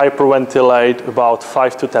hyperventilate about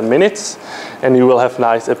 5 to 10 minutes, and you will have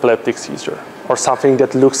nice epileptic seizure, or something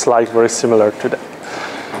that looks like very similar to that.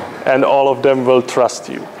 And all of them will trust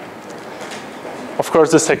you. Of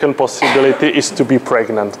course, the second possibility is to be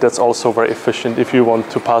pregnant. That's also very efficient if you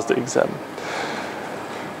want to pass the exam.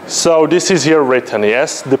 So this is here written,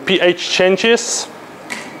 yes? The pH changes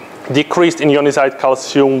decreased in ionized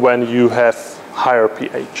calcium when you have higher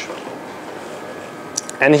pH.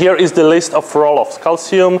 And here is the list of role of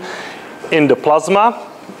calcium in the plasma,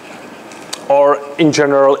 or in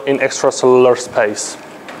general in extracellular space.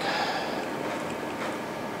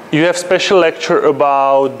 You have special lecture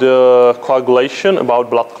about coagulation, about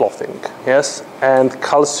blood clotting, yes? And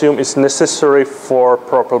calcium is necessary for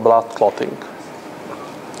proper blood clotting.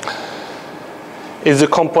 It's a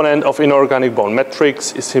component of inorganic bone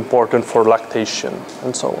matrix, it's important for lactation,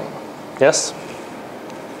 and so on, yes?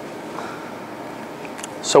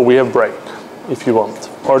 So we have break, if you want.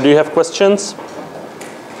 Or do you have questions? Can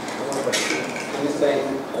you say,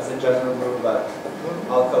 as a general rule, that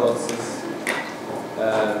alkalosis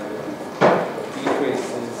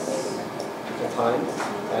decreases cations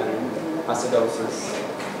and acidosis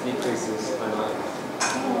decreases anions?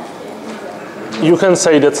 You can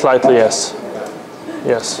say that slightly, yes.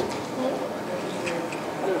 Yes.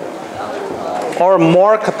 Or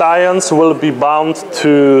more cations will be bound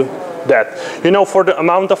to that. You know, for the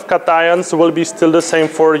amount of cations will be still the same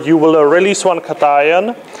for you will release one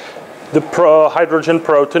cation, the hydrogen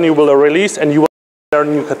proton you will release, and you will have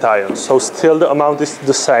new cations. So still the amount is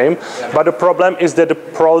the same, but the problem is that the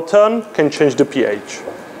proton can change the pH.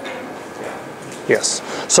 Yes.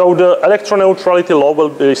 So the electroneutrality law will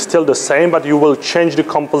be still the same, but you will change the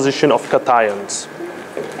composition of cations.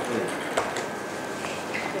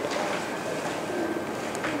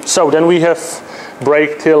 So then we have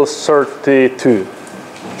break till 32.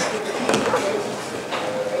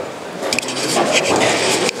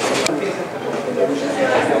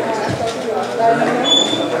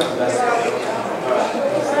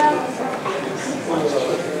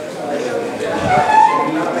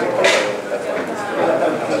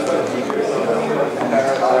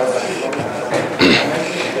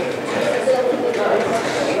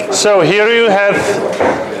 So here you have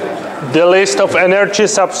the list of energy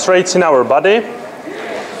substrates in our body.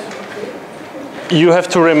 You have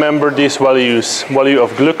to remember these values: value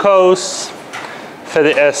of glucose,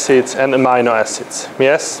 fatty acids, and amino acids.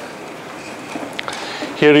 Yes?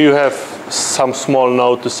 Here you have some small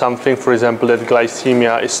note to something, for example, that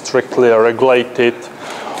glycemia is strictly regulated,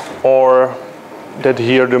 or that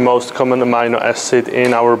here the most common amino acid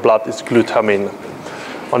in our blood is glutamine.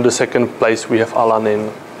 On the second place we have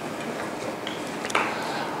alanine.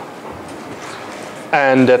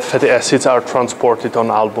 And that fatty acids are transported on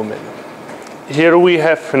albumin. Here we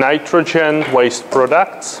have nitrogen waste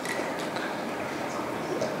products.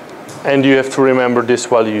 And you have to remember these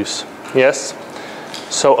values. Yes?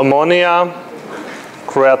 So ammonia,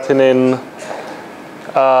 creatinine,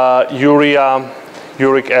 urea,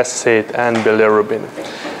 uric acid, and bilirubin.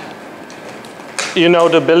 You know,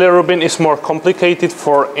 the bilirubin is more complicated,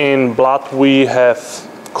 for in blood we have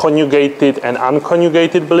conjugated and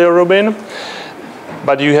unconjugated bilirubin.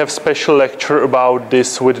 But you have special lecture about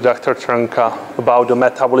this with Dr. Tranka, about the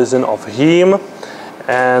metabolism of heme.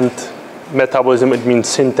 And metabolism, it means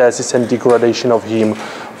synthesis and degradation of heme.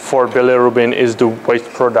 For bilirubin is the waste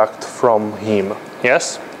product from heme.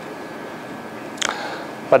 Yes?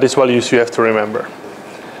 But these values you have to remember.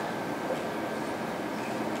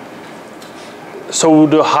 So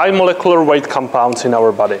the high molecular weight compounds in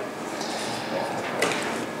our body.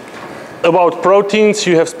 About proteins,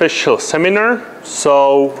 you have special seminar,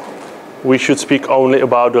 so we should speak only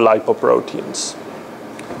about the lipoproteins.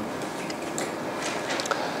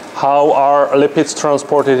 How are lipids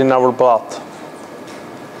transported in our blood?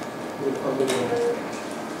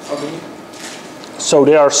 So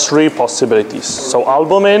there are three possibilities. So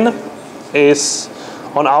albumin is,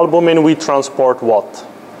 on albumin we transport what?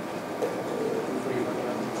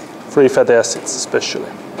 Free fatty acids especially.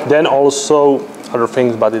 Then also other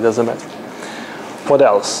things, but it doesn't matter. What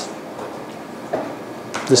else?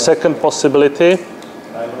 The second possibility,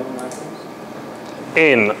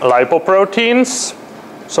 in lipoproteins,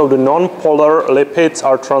 so the non-polar lipids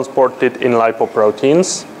are transported in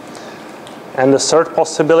lipoproteins. And the third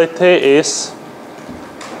possibility is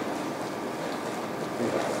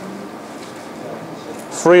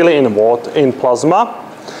freely in water, in plasma.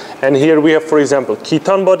 And here we have, for example,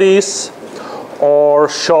 ketone bodies or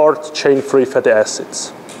short chain free fatty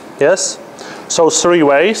acids. Yes? So three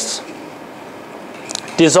ways.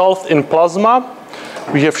 Dissolved in plasma,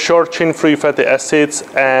 we have short chain free fatty acids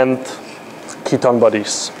and ketone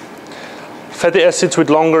bodies. Fatty acids with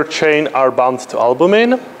longer chain are bound to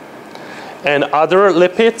albumin, and other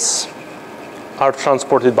lipids are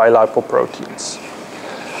transported by lipoproteins.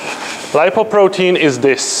 Lipoprotein is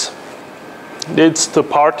this. It's the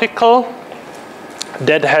particle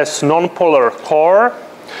that has non-polar core,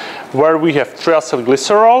 where we have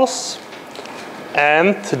triacylglycerols,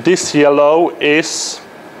 and this yellow is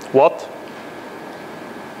what?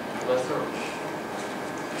 Cholesterol.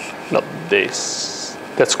 Not this.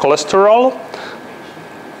 That's cholesterol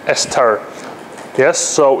ester. Yes,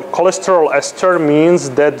 so cholesterol ester means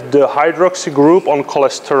that the hydroxy group on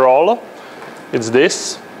cholesterol, it's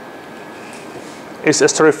this, is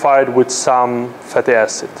esterified with some fatty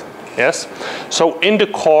acid. Yes? So in the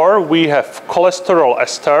core we have cholesterol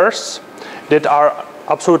esters that are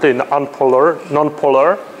absolutely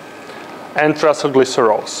non-polar, and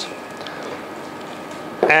triacylglycerols.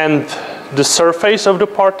 And the surface of the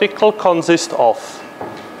particle consists of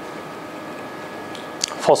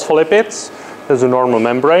phospholipids, there's a normal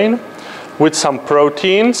membrane, with some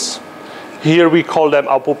proteins. Here we call them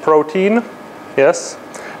apoprotein. Yes?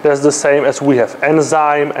 That's the same as we have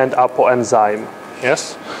enzyme and apoenzyme.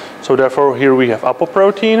 Yes? So therefore here we have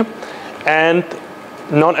apoprotein and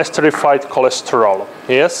non-esterified cholesterol.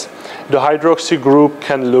 Yes? The hydroxy group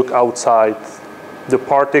can look outside the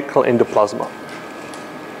particle in the plasma.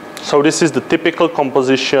 So this is the typical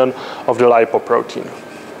composition of the lipoprotein.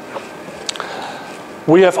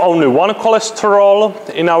 We have only one cholesterol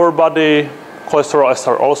in our body. Cholesterol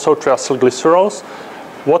ester also triacylglycerols.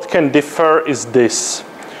 What can differ is this.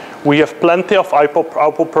 We have plenty of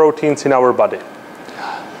apoproteins in our body.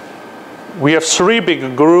 We have three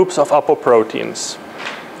big groups of apoproteins.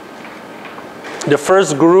 The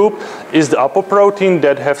first group is the apoprotein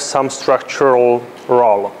that have some structural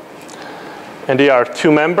role. And they are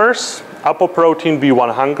two members, apoprotein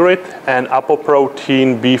B100 and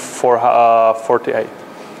apoprotein B48.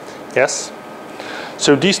 Yes?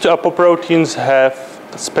 So these two apoproteins have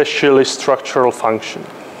specially structural function.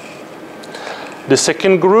 The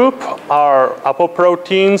second group are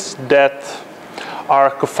apoproteins that are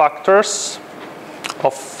cofactors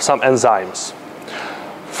of some enzymes.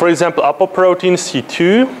 For example, apoprotein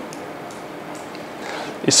C2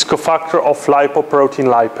 is cofactor of lipoprotein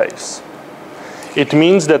lipase. It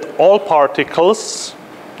means that all particles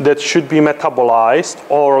that should be metabolized,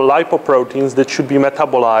 or lipoproteins that should be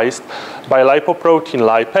metabolized by lipoprotein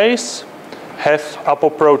lipase, have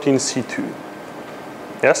apoprotein C2.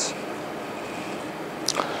 Yes?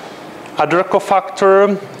 Other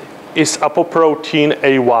cofactor is apoprotein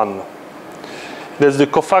A1. There's the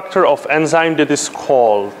cofactor of enzyme that is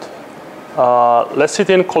called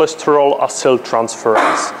lecithin cholesterol acyl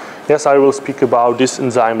transferase. Yes, I will speak about this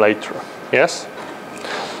enzyme later. Yes?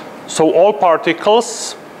 So all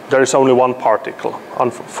particles, there is only one particle,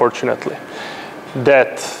 unfortunately,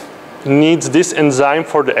 that needs this enzyme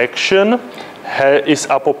for the action has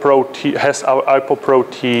apoprotein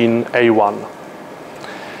A1.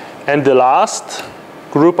 And the last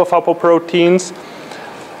group of apoproteins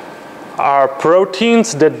are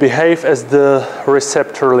proteins that behave as the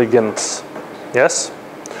receptor ligands. Yes?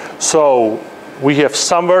 So we have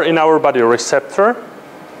somewhere in our body a receptor,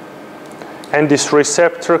 and this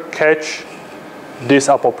receptor catch this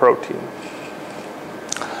apoprotein.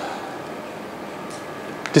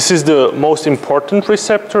 This is the most important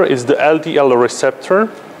receptor, is the LDL receptor.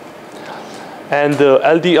 And the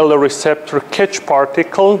LDL receptor catch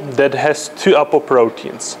particle that has two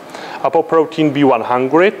apoproteins. Apoprotein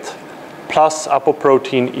B100 plus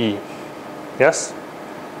apoprotein E. Yes?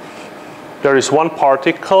 There is one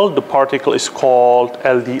particle, the particle is called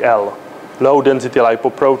LDL, low density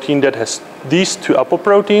lipoprotein, that has these two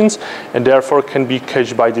apoproteins and therefore can be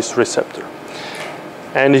caught by this receptor.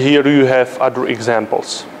 And here you have other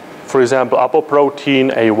examples. For example,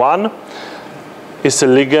 apoprotein A1 is a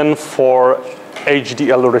ligand for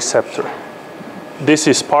HDL receptor. This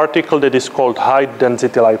is particle that is called high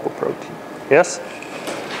density lipoprotein. Yes?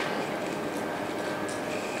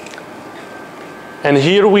 And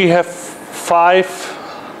here we have 5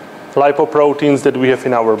 lipoproteins that we have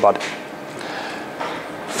in our body.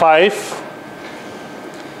 5.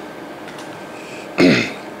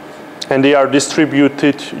 And they are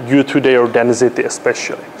distributed due to their density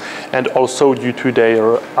especially, and also due to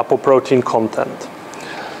their apoprotein content.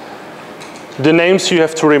 The names you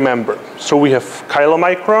have to remember. So we have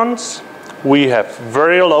chylomicrons, we have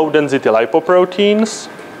very low density lipoproteins,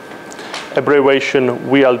 abbreviation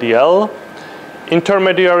VLDL,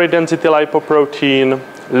 intermediary density lipoprotein,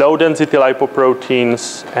 low density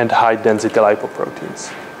lipoproteins, and high density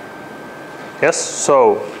lipoproteins. Yes,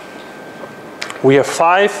 so we have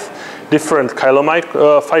 5 different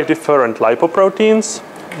lipoproteins.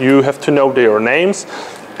 You have to know their names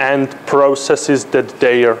and processes that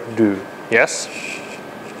they do. Yes?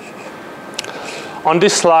 On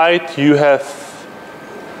this slide you have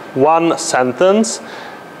one sentence,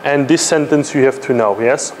 and this sentence you have to know.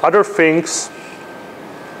 Yes? Other things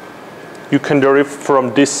you can derive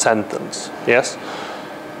from this sentence. Yes?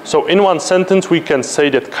 So in one sentence we can say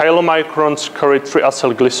that chylomicrons carry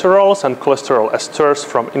triacylglycerols and cholesterol esters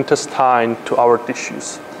from intestine to our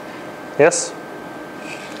tissues. Yes?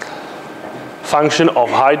 Function of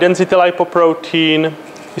high density lipoprotein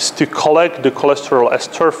is to collect the cholesterol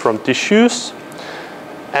ester from tissues,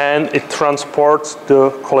 and it transports the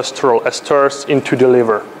cholesterol esters into the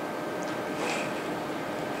liver.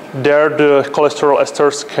 There the cholesterol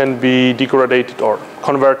esters can be degraded or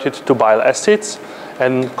converted to bile acids,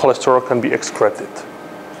 and cholesterol can be excreted.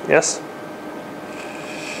 Yes?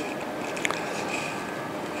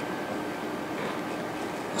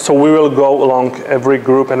 So we will go along every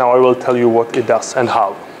group, and now I will tell you what it does and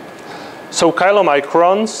how. So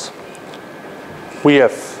chylomicrons, we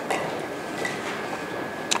have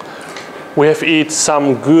eat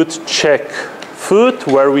some good Czech food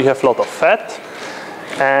where we have a lot of fat,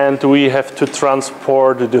 and we have to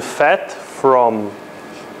transport the fat from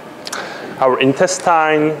our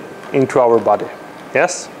intestine into our body.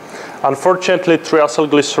 Yes? Unfortunately,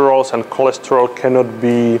 triacylglycerols and cholesterol cannot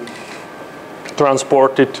be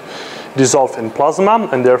transported, dissolved in plasma,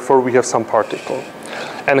 and therefore we have some particle.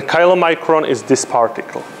 And chylomicron is this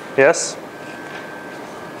particle. Yes?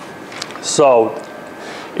 So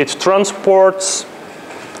it transports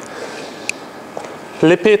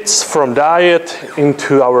lipids from diet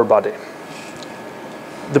into our body.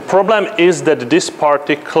 The problem is that this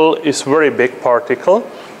particle is very big particle,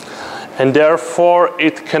 and therefore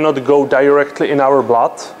it cannot go directly in our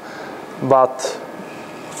blood, but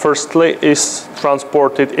firstly is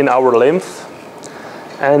transported in our lymph,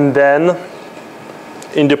 and then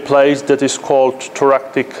in the place that is called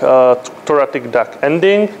thoracic duct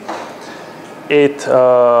ending, it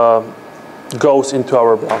goes into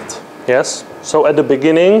our blood. Yes? So at the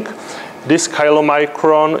beginning, this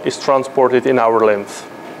chylomicron is transported in our lymph.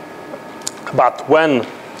 But when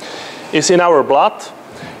it's in our blood,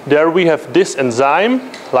 there we have this enzyme,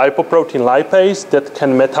 lipoprotein lipase, that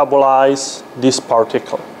can metabolize this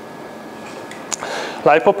particle.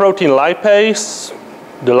 Lipoprotein lipase,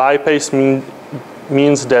 the lipase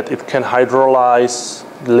means that it can hydrolyze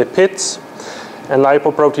lipids, and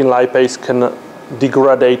lipoprotein lipase can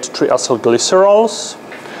degrade triacylglycerols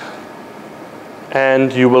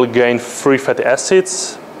and you will gain free fatty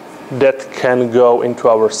acids that can go into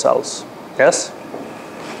our cells. Yes?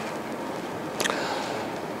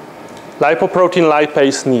 Lipoprotein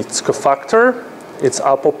lipase needs cofactor. It's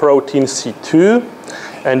apoprotein C2,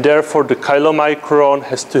 and therefore the chylomicron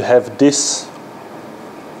has to have this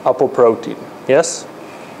apoprotein. Yes?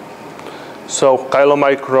 So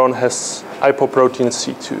chylomicron has apoprotein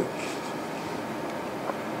C2.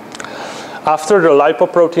 After the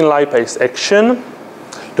lipoprotein lipase action,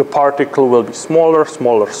 the particle will be smaller,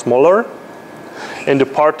 smaller, smaller, and the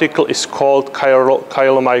particle is called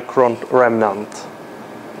chylomicron remnant.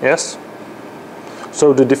 Yes?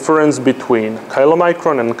 So the difference between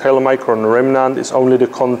chylomicron and chylomicron remnant is only the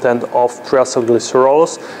content of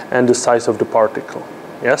triacylglycerols and the size of the particle.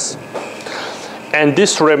 Yes? And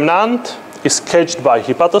this remnant is catched by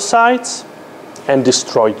hepatocytes and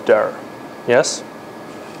destroyed there. Yes?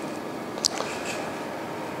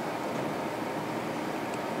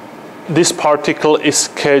 This particle is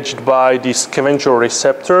catched by the scavenger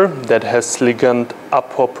receptor that has ligand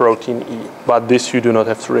apoprotein E, but this you do not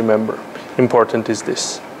have to remember. Important is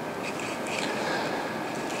this.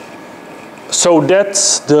 So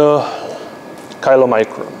that's the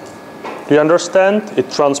chylomicron. Do you understand? It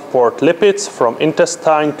transports lipids from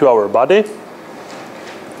intestine to our body,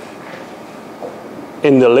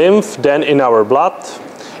 in the lymph, then in our blood.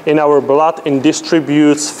 In our blood, it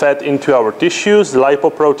distributes fat into our tissues,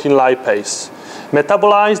 lipoprotein lipase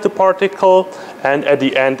metabolize the particle, and at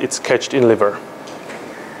the end it's catched in liver.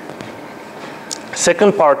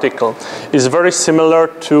 Second particle is very similar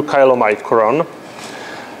to chylomicron,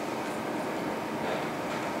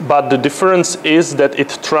 but the difference is that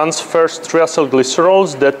it transfers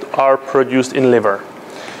triacylglycerols that are produced in liver.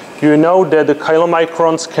 You know that the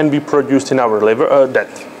chylomicrons can be produced in our liver,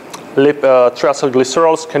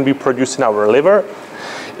 triacylglycerols can be produced in our liver.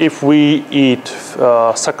 If we eat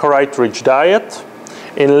saccharide-rich diet,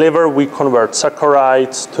 in liver we convert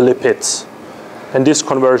saccharides to lipids, and this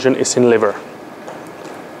conversion is in liver.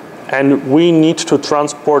 And we need to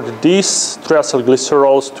transport these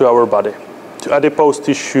triacylglycerols to our body, to adipose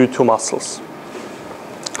tissue, to muscles.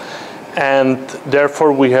 And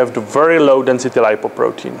therefore we have the very low density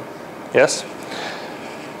lipoprotein. Yes?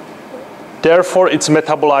 Therefore it's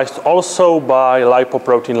metabolized also by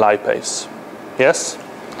lipoprotein lipase. Yes?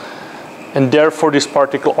 And therefore this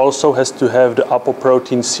particle also has to have the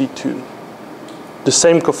apoprotein C2, the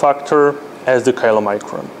same cofactor as the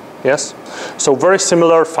chylomicron. Yes? So very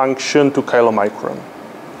similar function to chylomicron.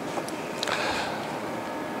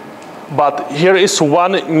 But here is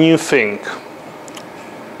one new thing.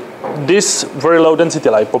 This very low density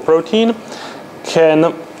lipoprotein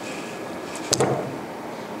can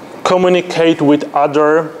communicate with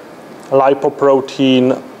other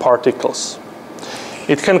lipoprotein particles.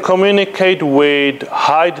 It can communicate with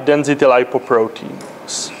high density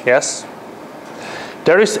lipoproteins. Yes?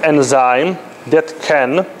 There is enzyme that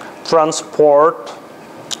can transport,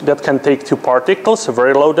 that can take two particles, a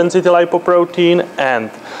very low density lipoprotein and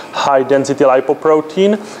high density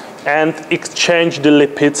lipoprotein, and exchange the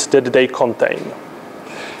lipids that they contain.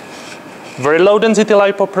 Very low density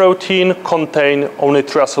lipoprotein contain only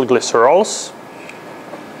triacylglycerols,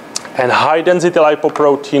 and high density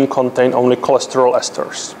lipoprotein contain only cholesterol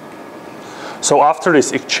esters. So after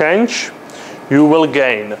this exchange, you will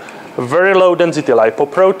gain very low density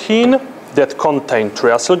lipoprotein that contain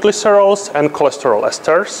triacylglycerols and cholesterol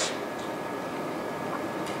esters.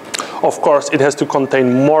 Of course, it has to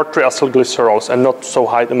contain more triacylglycerols and not so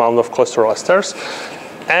high amount of cholesterol esters.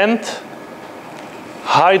 And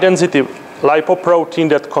high density lipoprotein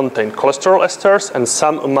that contain cholesterol esters and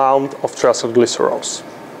some amount of triacylglycerols.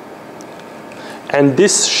 And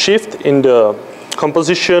this shift in the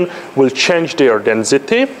composition will change their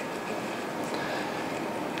density.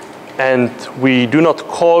 And we do not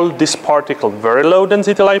call this particle very low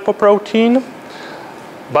density lipoprotein,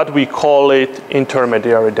 but we call it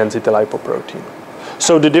intermediary density lipoprotein.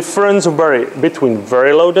 So the difference between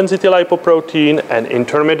very low density lipoprotein and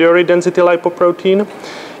intermediary density lipoprotein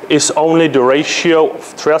is only the ratio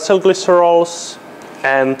of triacylglycerols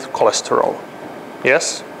and cholesterol.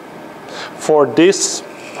 Yes? For this,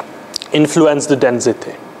 influence the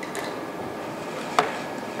density.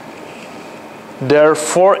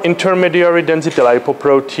 Therefore, intermediary density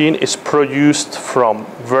lipoprotein is produced from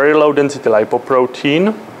very low density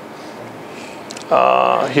lipoprotein.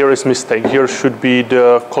 Here is mistake. Here should be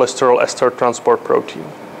the cholesterol ester transport protein.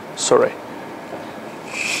 Sorry.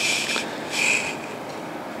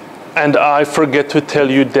 And I forget to tell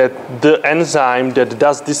you that the enzyme that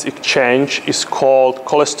does this exchange is called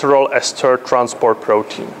cholesterol ester transport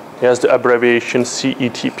protein. Yes, the abbreviation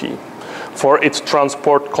CETP. for it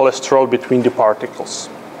transport cholesterol between the particles.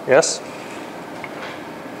 Yes?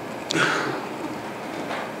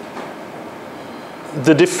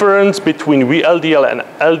 The difference between VLDL and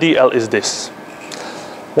LDL is this.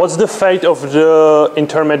 What's the fate of the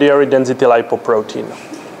intermediary density lipoprotein?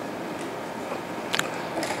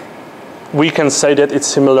 We can say that it's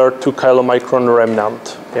similar to chylomicron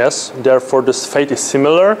remnant. Yes, therefore this fate is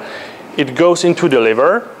similar. It goes into the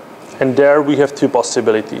liver, and there we have two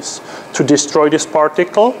possibilities: to destroy this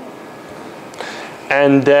particle,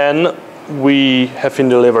 and then we have in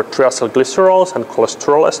the liver triacylglycerols and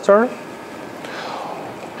cholesterol ester.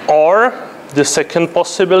 Or the second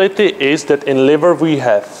possibility is that in liver we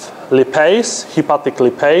have lipase, hepatic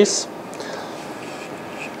lipase,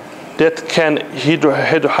 that can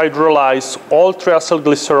hydrolyze all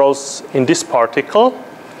triacylglycerols in this particle,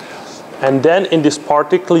 and then in this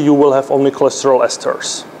particle you will have only cholesterol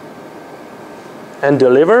esters. And the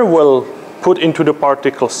liver will put into the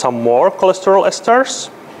particle some more cholesterol esters,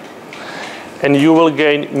 and you will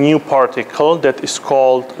gain new particle that is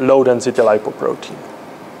called low density lipoprotein.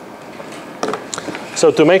 So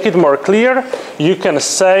to make it more clear, you can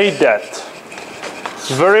say that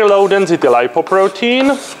very low density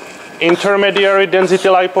lipoprotein, intermediary density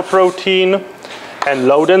lipoprotein, and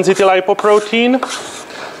low density lipoprotein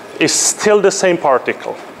is still the same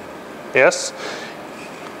particle. Yes?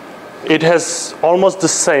 It has almost the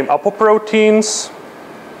same apoproteins.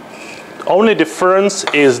 Only difference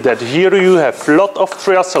is that here you have a lot of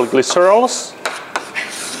triacylglycerols,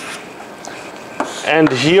 and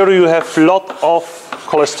here you have a lot of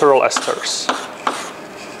cholesterol esters.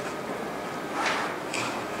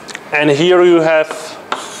 And here you have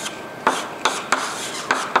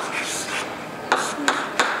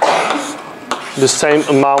the same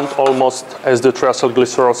amount almost as the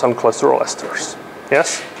triacylglycerols and cholesterol esters.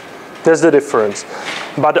 Yes? That's the difference.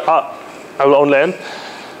 But I will only end.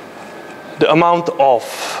 The amount of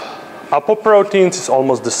apoproteins is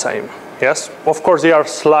almost the same. Yes? Of course, there are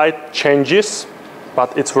slight changes,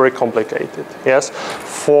 but it's very complicated. Yes?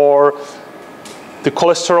 For the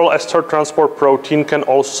cholesterol ester transport protein can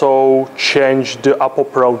also change the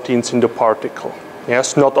apoproteins in the particle.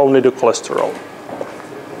 Yes? Not only the cholesterol.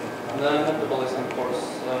 The metabolism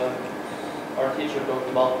course, our teacher talked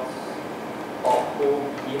about APO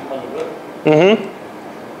B100,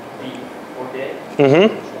 B48.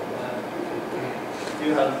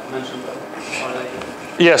 You have mentioned that. Are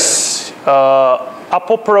they? Yes.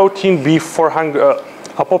 Apoprotein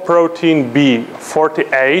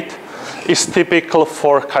B48 is typical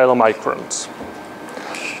for chylomicrons.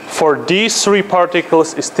 For these three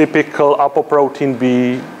particles is typical apoprotein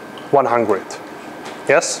B100.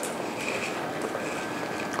 Yes?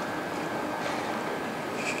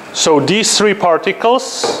 So these three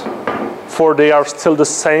particles, for they are still the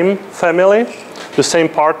same family, the same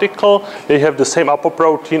particle, they have the same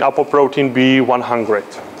apoprotein B100.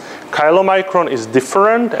 Chylomicron is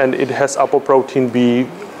different, and it has apoprotein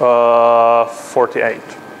B48.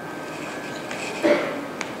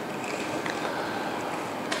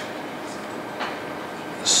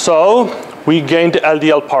 So we gained the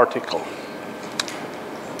LDL particle.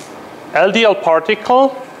 LDL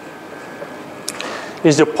particle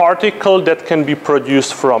is the particle that can be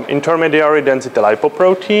produced from intermediary density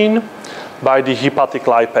lipoprotein by the hepatic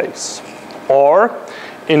lipase. Or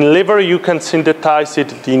in liver, you can synthesize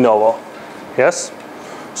it de novo. Yes?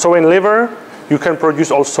 So in liver, you can produce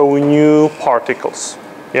also new particles.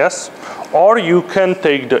 Yes? Or you can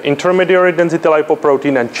take the intermediary density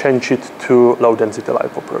lipoprotein and change it to low density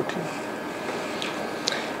lipoprotein.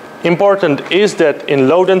 Important is that in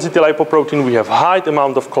low density lipoprotein, we have high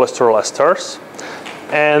amount of cholesterol esters.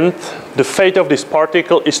 And the fate of this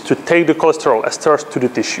particle is to take the cholesterol esters to the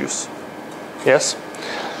tissues. Yes?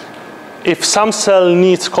 If some cell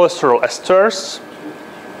needs cholesterol esters,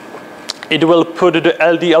 it will put the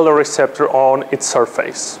LDL receptor on its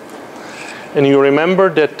surface. And you remember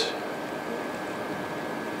that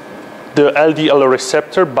the LDL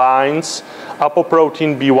receptor binds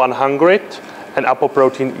apoprotein B100 and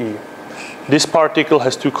apoprotein E. This particle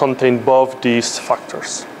has to contain both these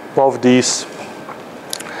factors, both these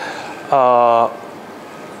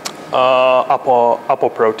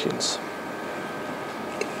apoproteins.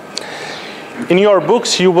 In your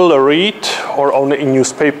books, you will read, or only in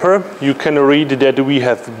newspaper, you can read that we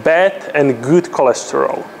have bad and good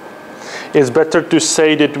cholesterol. It's better to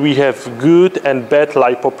say that we have good and bad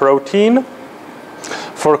lipoprotein,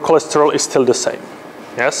 for cholesterol is still the same,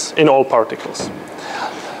 yes, in all particles.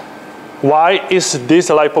 Why is this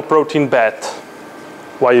lipoprotein bad?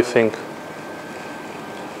 Why you think? It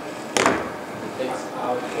takes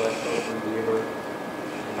out cholesterol from the liver and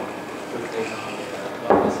puts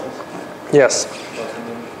Yes.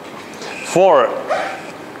 For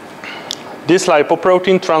this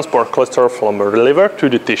lipoprotein transport cholesterol from the liver to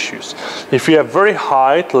the tissues. If you have very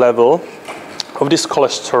high level of this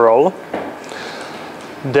cholesterol,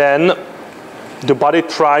 then the body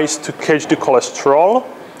tries to catch the cholesterol,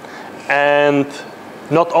 and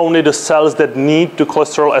not only the cells that need the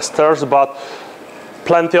cholesterol esters, but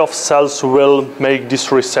plenty of cells will make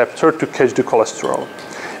this receptor to catch the cholesterol.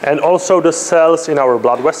 And also the cells in our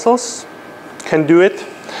blood vessels can do it.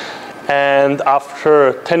 And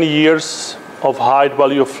after 10 years of high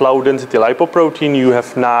value of low density lipoprotein, you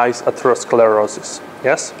have nice atherosclerosis.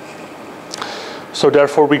 Yes? So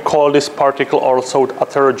therefore we call this particle also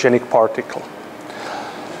atherogenic particle.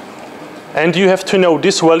 And you have to know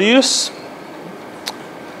these values.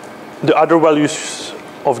 The other values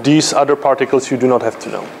of these other particles you do not have to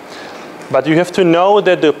know. But you have to know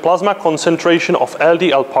that the plasma concentration of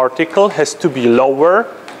LDL particle has to be lower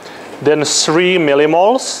than 3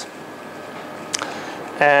 millimoles.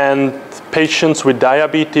 And patients with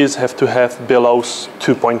diabetes have to have below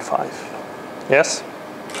 2.5. Yes?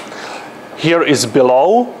 Here is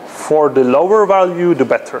below. For the lower value, the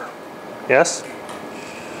better. Yes?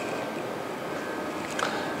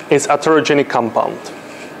 It's atherogenic compound.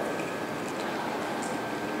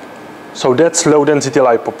 So that's low density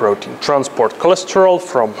lipoprotein. Transport cholesterol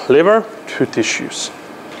from liver to tissues.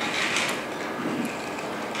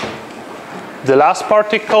 The last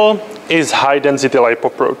particle is high density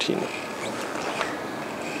lipoprotein.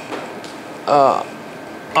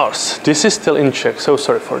 This is still in check, so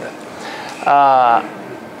sorry for that.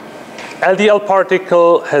 LDL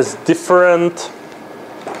particle has different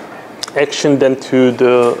action than to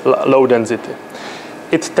the low density.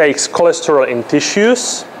 It takes cholesterol in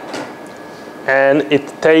tissues, and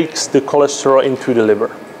it takes the cholesterol into the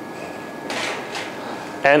liver.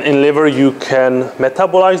 And in liver you can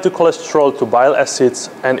metabolize the cholesterol to bile acids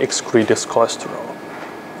and excrete this cholesterol.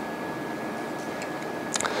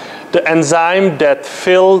 The enzyme that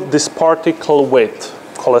fills this particle with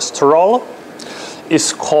cholesterol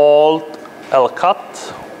is called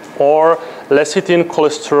LCAT, or lecithin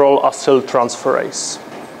cholesterol acyltransferase.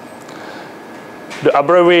 The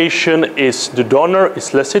abbreviation is, the donor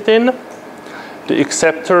is lecithin, the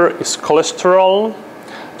acceptor is cholesterol,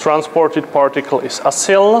 transported particle is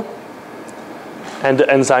acyl, and the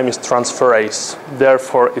enzyme is transferase,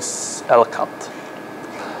 therefore is LCAT.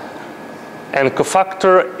 And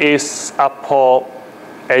cofactor is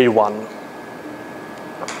ApoA1.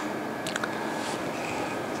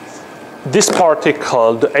 This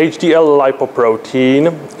particle, the HDL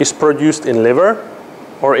lipoprotein, is produced in liver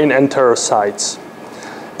or in enterocytes.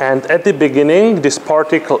 And at the beginning, this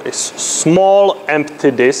particle is small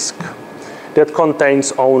empty disk that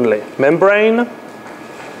contains only membrane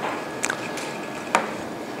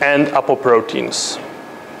and apoproteins.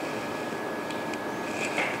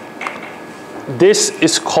 This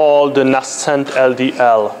is called the nascent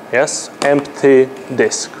LDL, yes, empty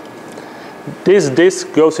disk. This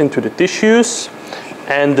disk goes into the tissues,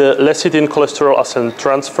 and the lecithin cholesterol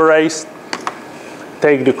acyltransferase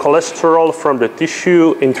take the cholesterol from the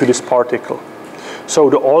tissue into this particle. So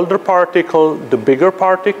the older particle, the bigger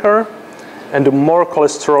particle, and the more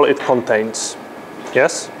cholesterol it contains.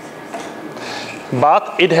 Yes?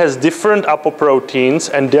 But it has different apoproteins,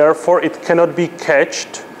 and therefore it cannot be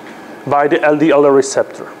caught by the LDL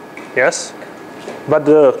receptor. Yes? But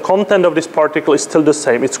the content of this particle is still the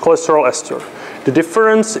same. It's cholesterol ester. The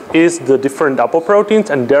difference is the different apoproteins,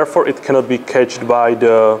 and therefore it cannot be caught by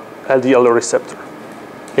the LDL receptor.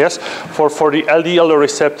 Yes? For the LDL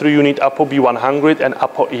receptor, you need ApoB100 and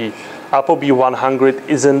ApoE. ApoB100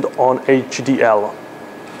 isn't on HDL.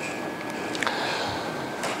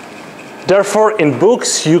 Therefore, in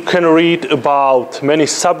books, you can read about many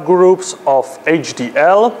subgroups of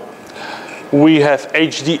HDL. We have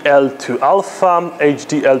HDL to alpha,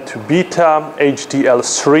 HDL to beta,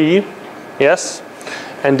 HDL3, yes?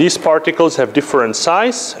 And these particles have different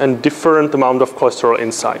size and different amount of cholesterol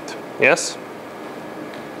inside, yes?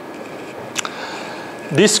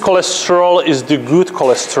 This cholesterol is the good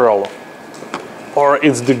cholesterol, or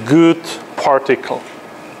it's the good particle.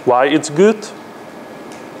 Why it's good? It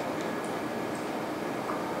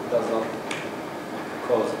does not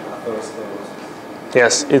cause atherosclerosis.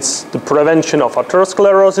 Yes, it's the prevention of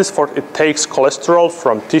atherosclerosis, for it takes cholesterol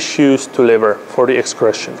from tissues to liver for the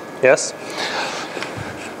excretion, yes?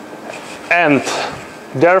 And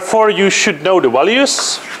therefore you should know the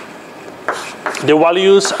values. The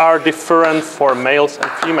values are different for males and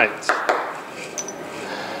females.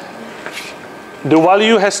 The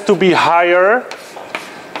value has to be higher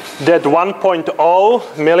than 1.0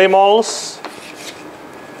 millimoles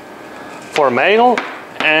for male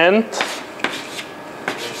and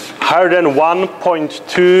higher than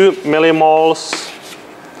 1.2 millimoles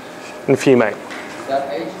in female. Is that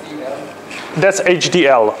HDL? That's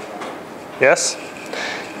HDL. Yes.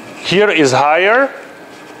 Here is higher.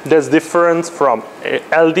 That's different from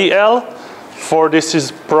LDL. For this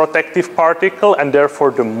is protective particle, and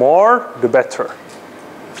therefore the more, the better.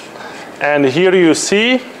 And here you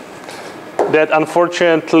see that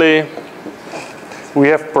unfortunately we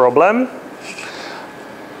have problem.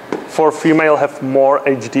 For female have more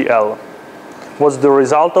HDL. What's the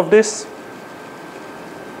result of this?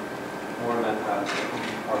 More men have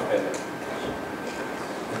heart failure.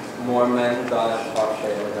 More men die of heart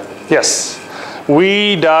failure than Yes.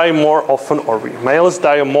 We die more often, or males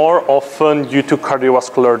die more often due to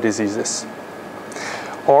cardiovascular diseases.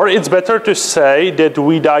 Or it's better to say that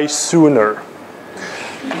we die sooner.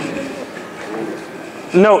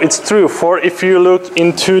 No, it's true. For if you look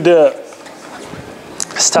into the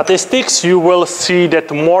statistics, you will see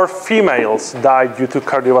that more females die due to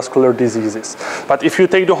cardiovascular diseases. But if you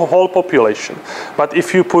take the whole population, but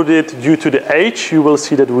if you put it due to the age, you will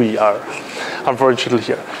see that we are, unfortunately,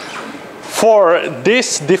 here. For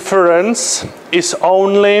this difference is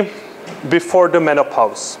only before the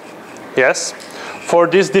menopause. Yes? For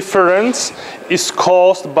this difference is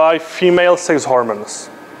caused by female sex hormones.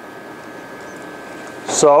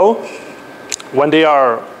 So, when there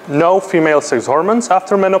are no female sex hormones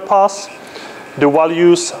after menopause, the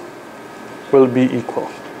values will be equal.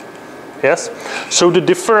 Yes? So the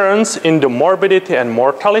difference in the morbidity and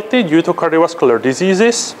mortality due to cardiovascular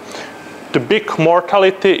diseases, the big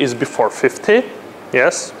mortality is before 50.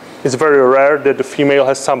 Yes? It's very rare that the female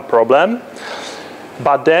has some problem.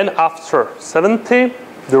 But then after 70,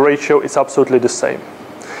 the ratio is absolutely the same.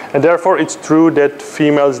 And therefore it's true that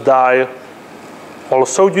females die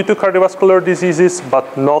also due to cardiovascular diseases,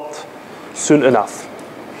 but not soon enough.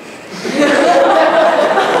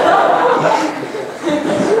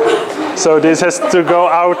 So this has to go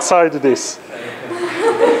outside this.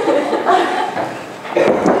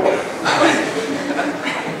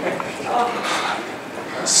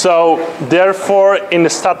 So therefore, in the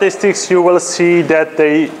statistics, you will see that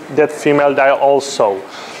that female die also.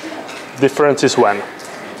 Difference is when.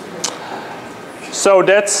 So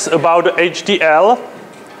that's about the HDL,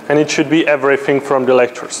 and it should be everything from the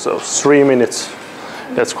lecture. So 3 minutes.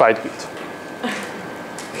 That's quite good.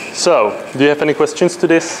 So, do you have any questions to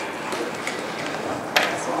this?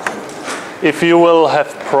 If you will have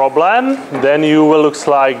problem, then you will look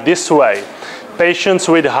like this way. Patients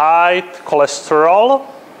with high cholesterol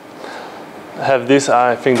have this.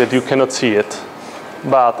 I think that you cannot see it,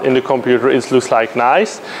 but in the computer it looks like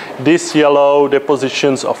nice. This yellow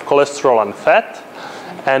depositions of cholesterol and fat,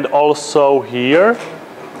 and also here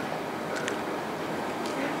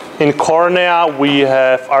in cornea we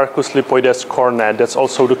have arcus lipoides cornea. That's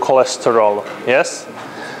also the cholesterol. Yes.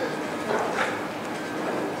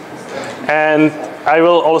 And I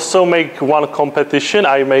will also make one competition.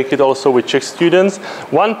 I make it also with Czech students.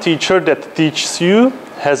 One teacher that teaches you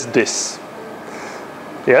has this.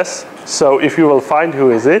 Yes? So if you will find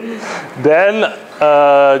who is it, then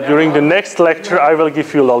during the next lecture I will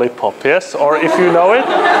give you lollipop. Yes? Or if you know it.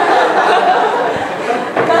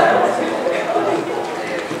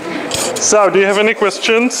 So do you have any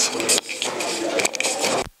questions?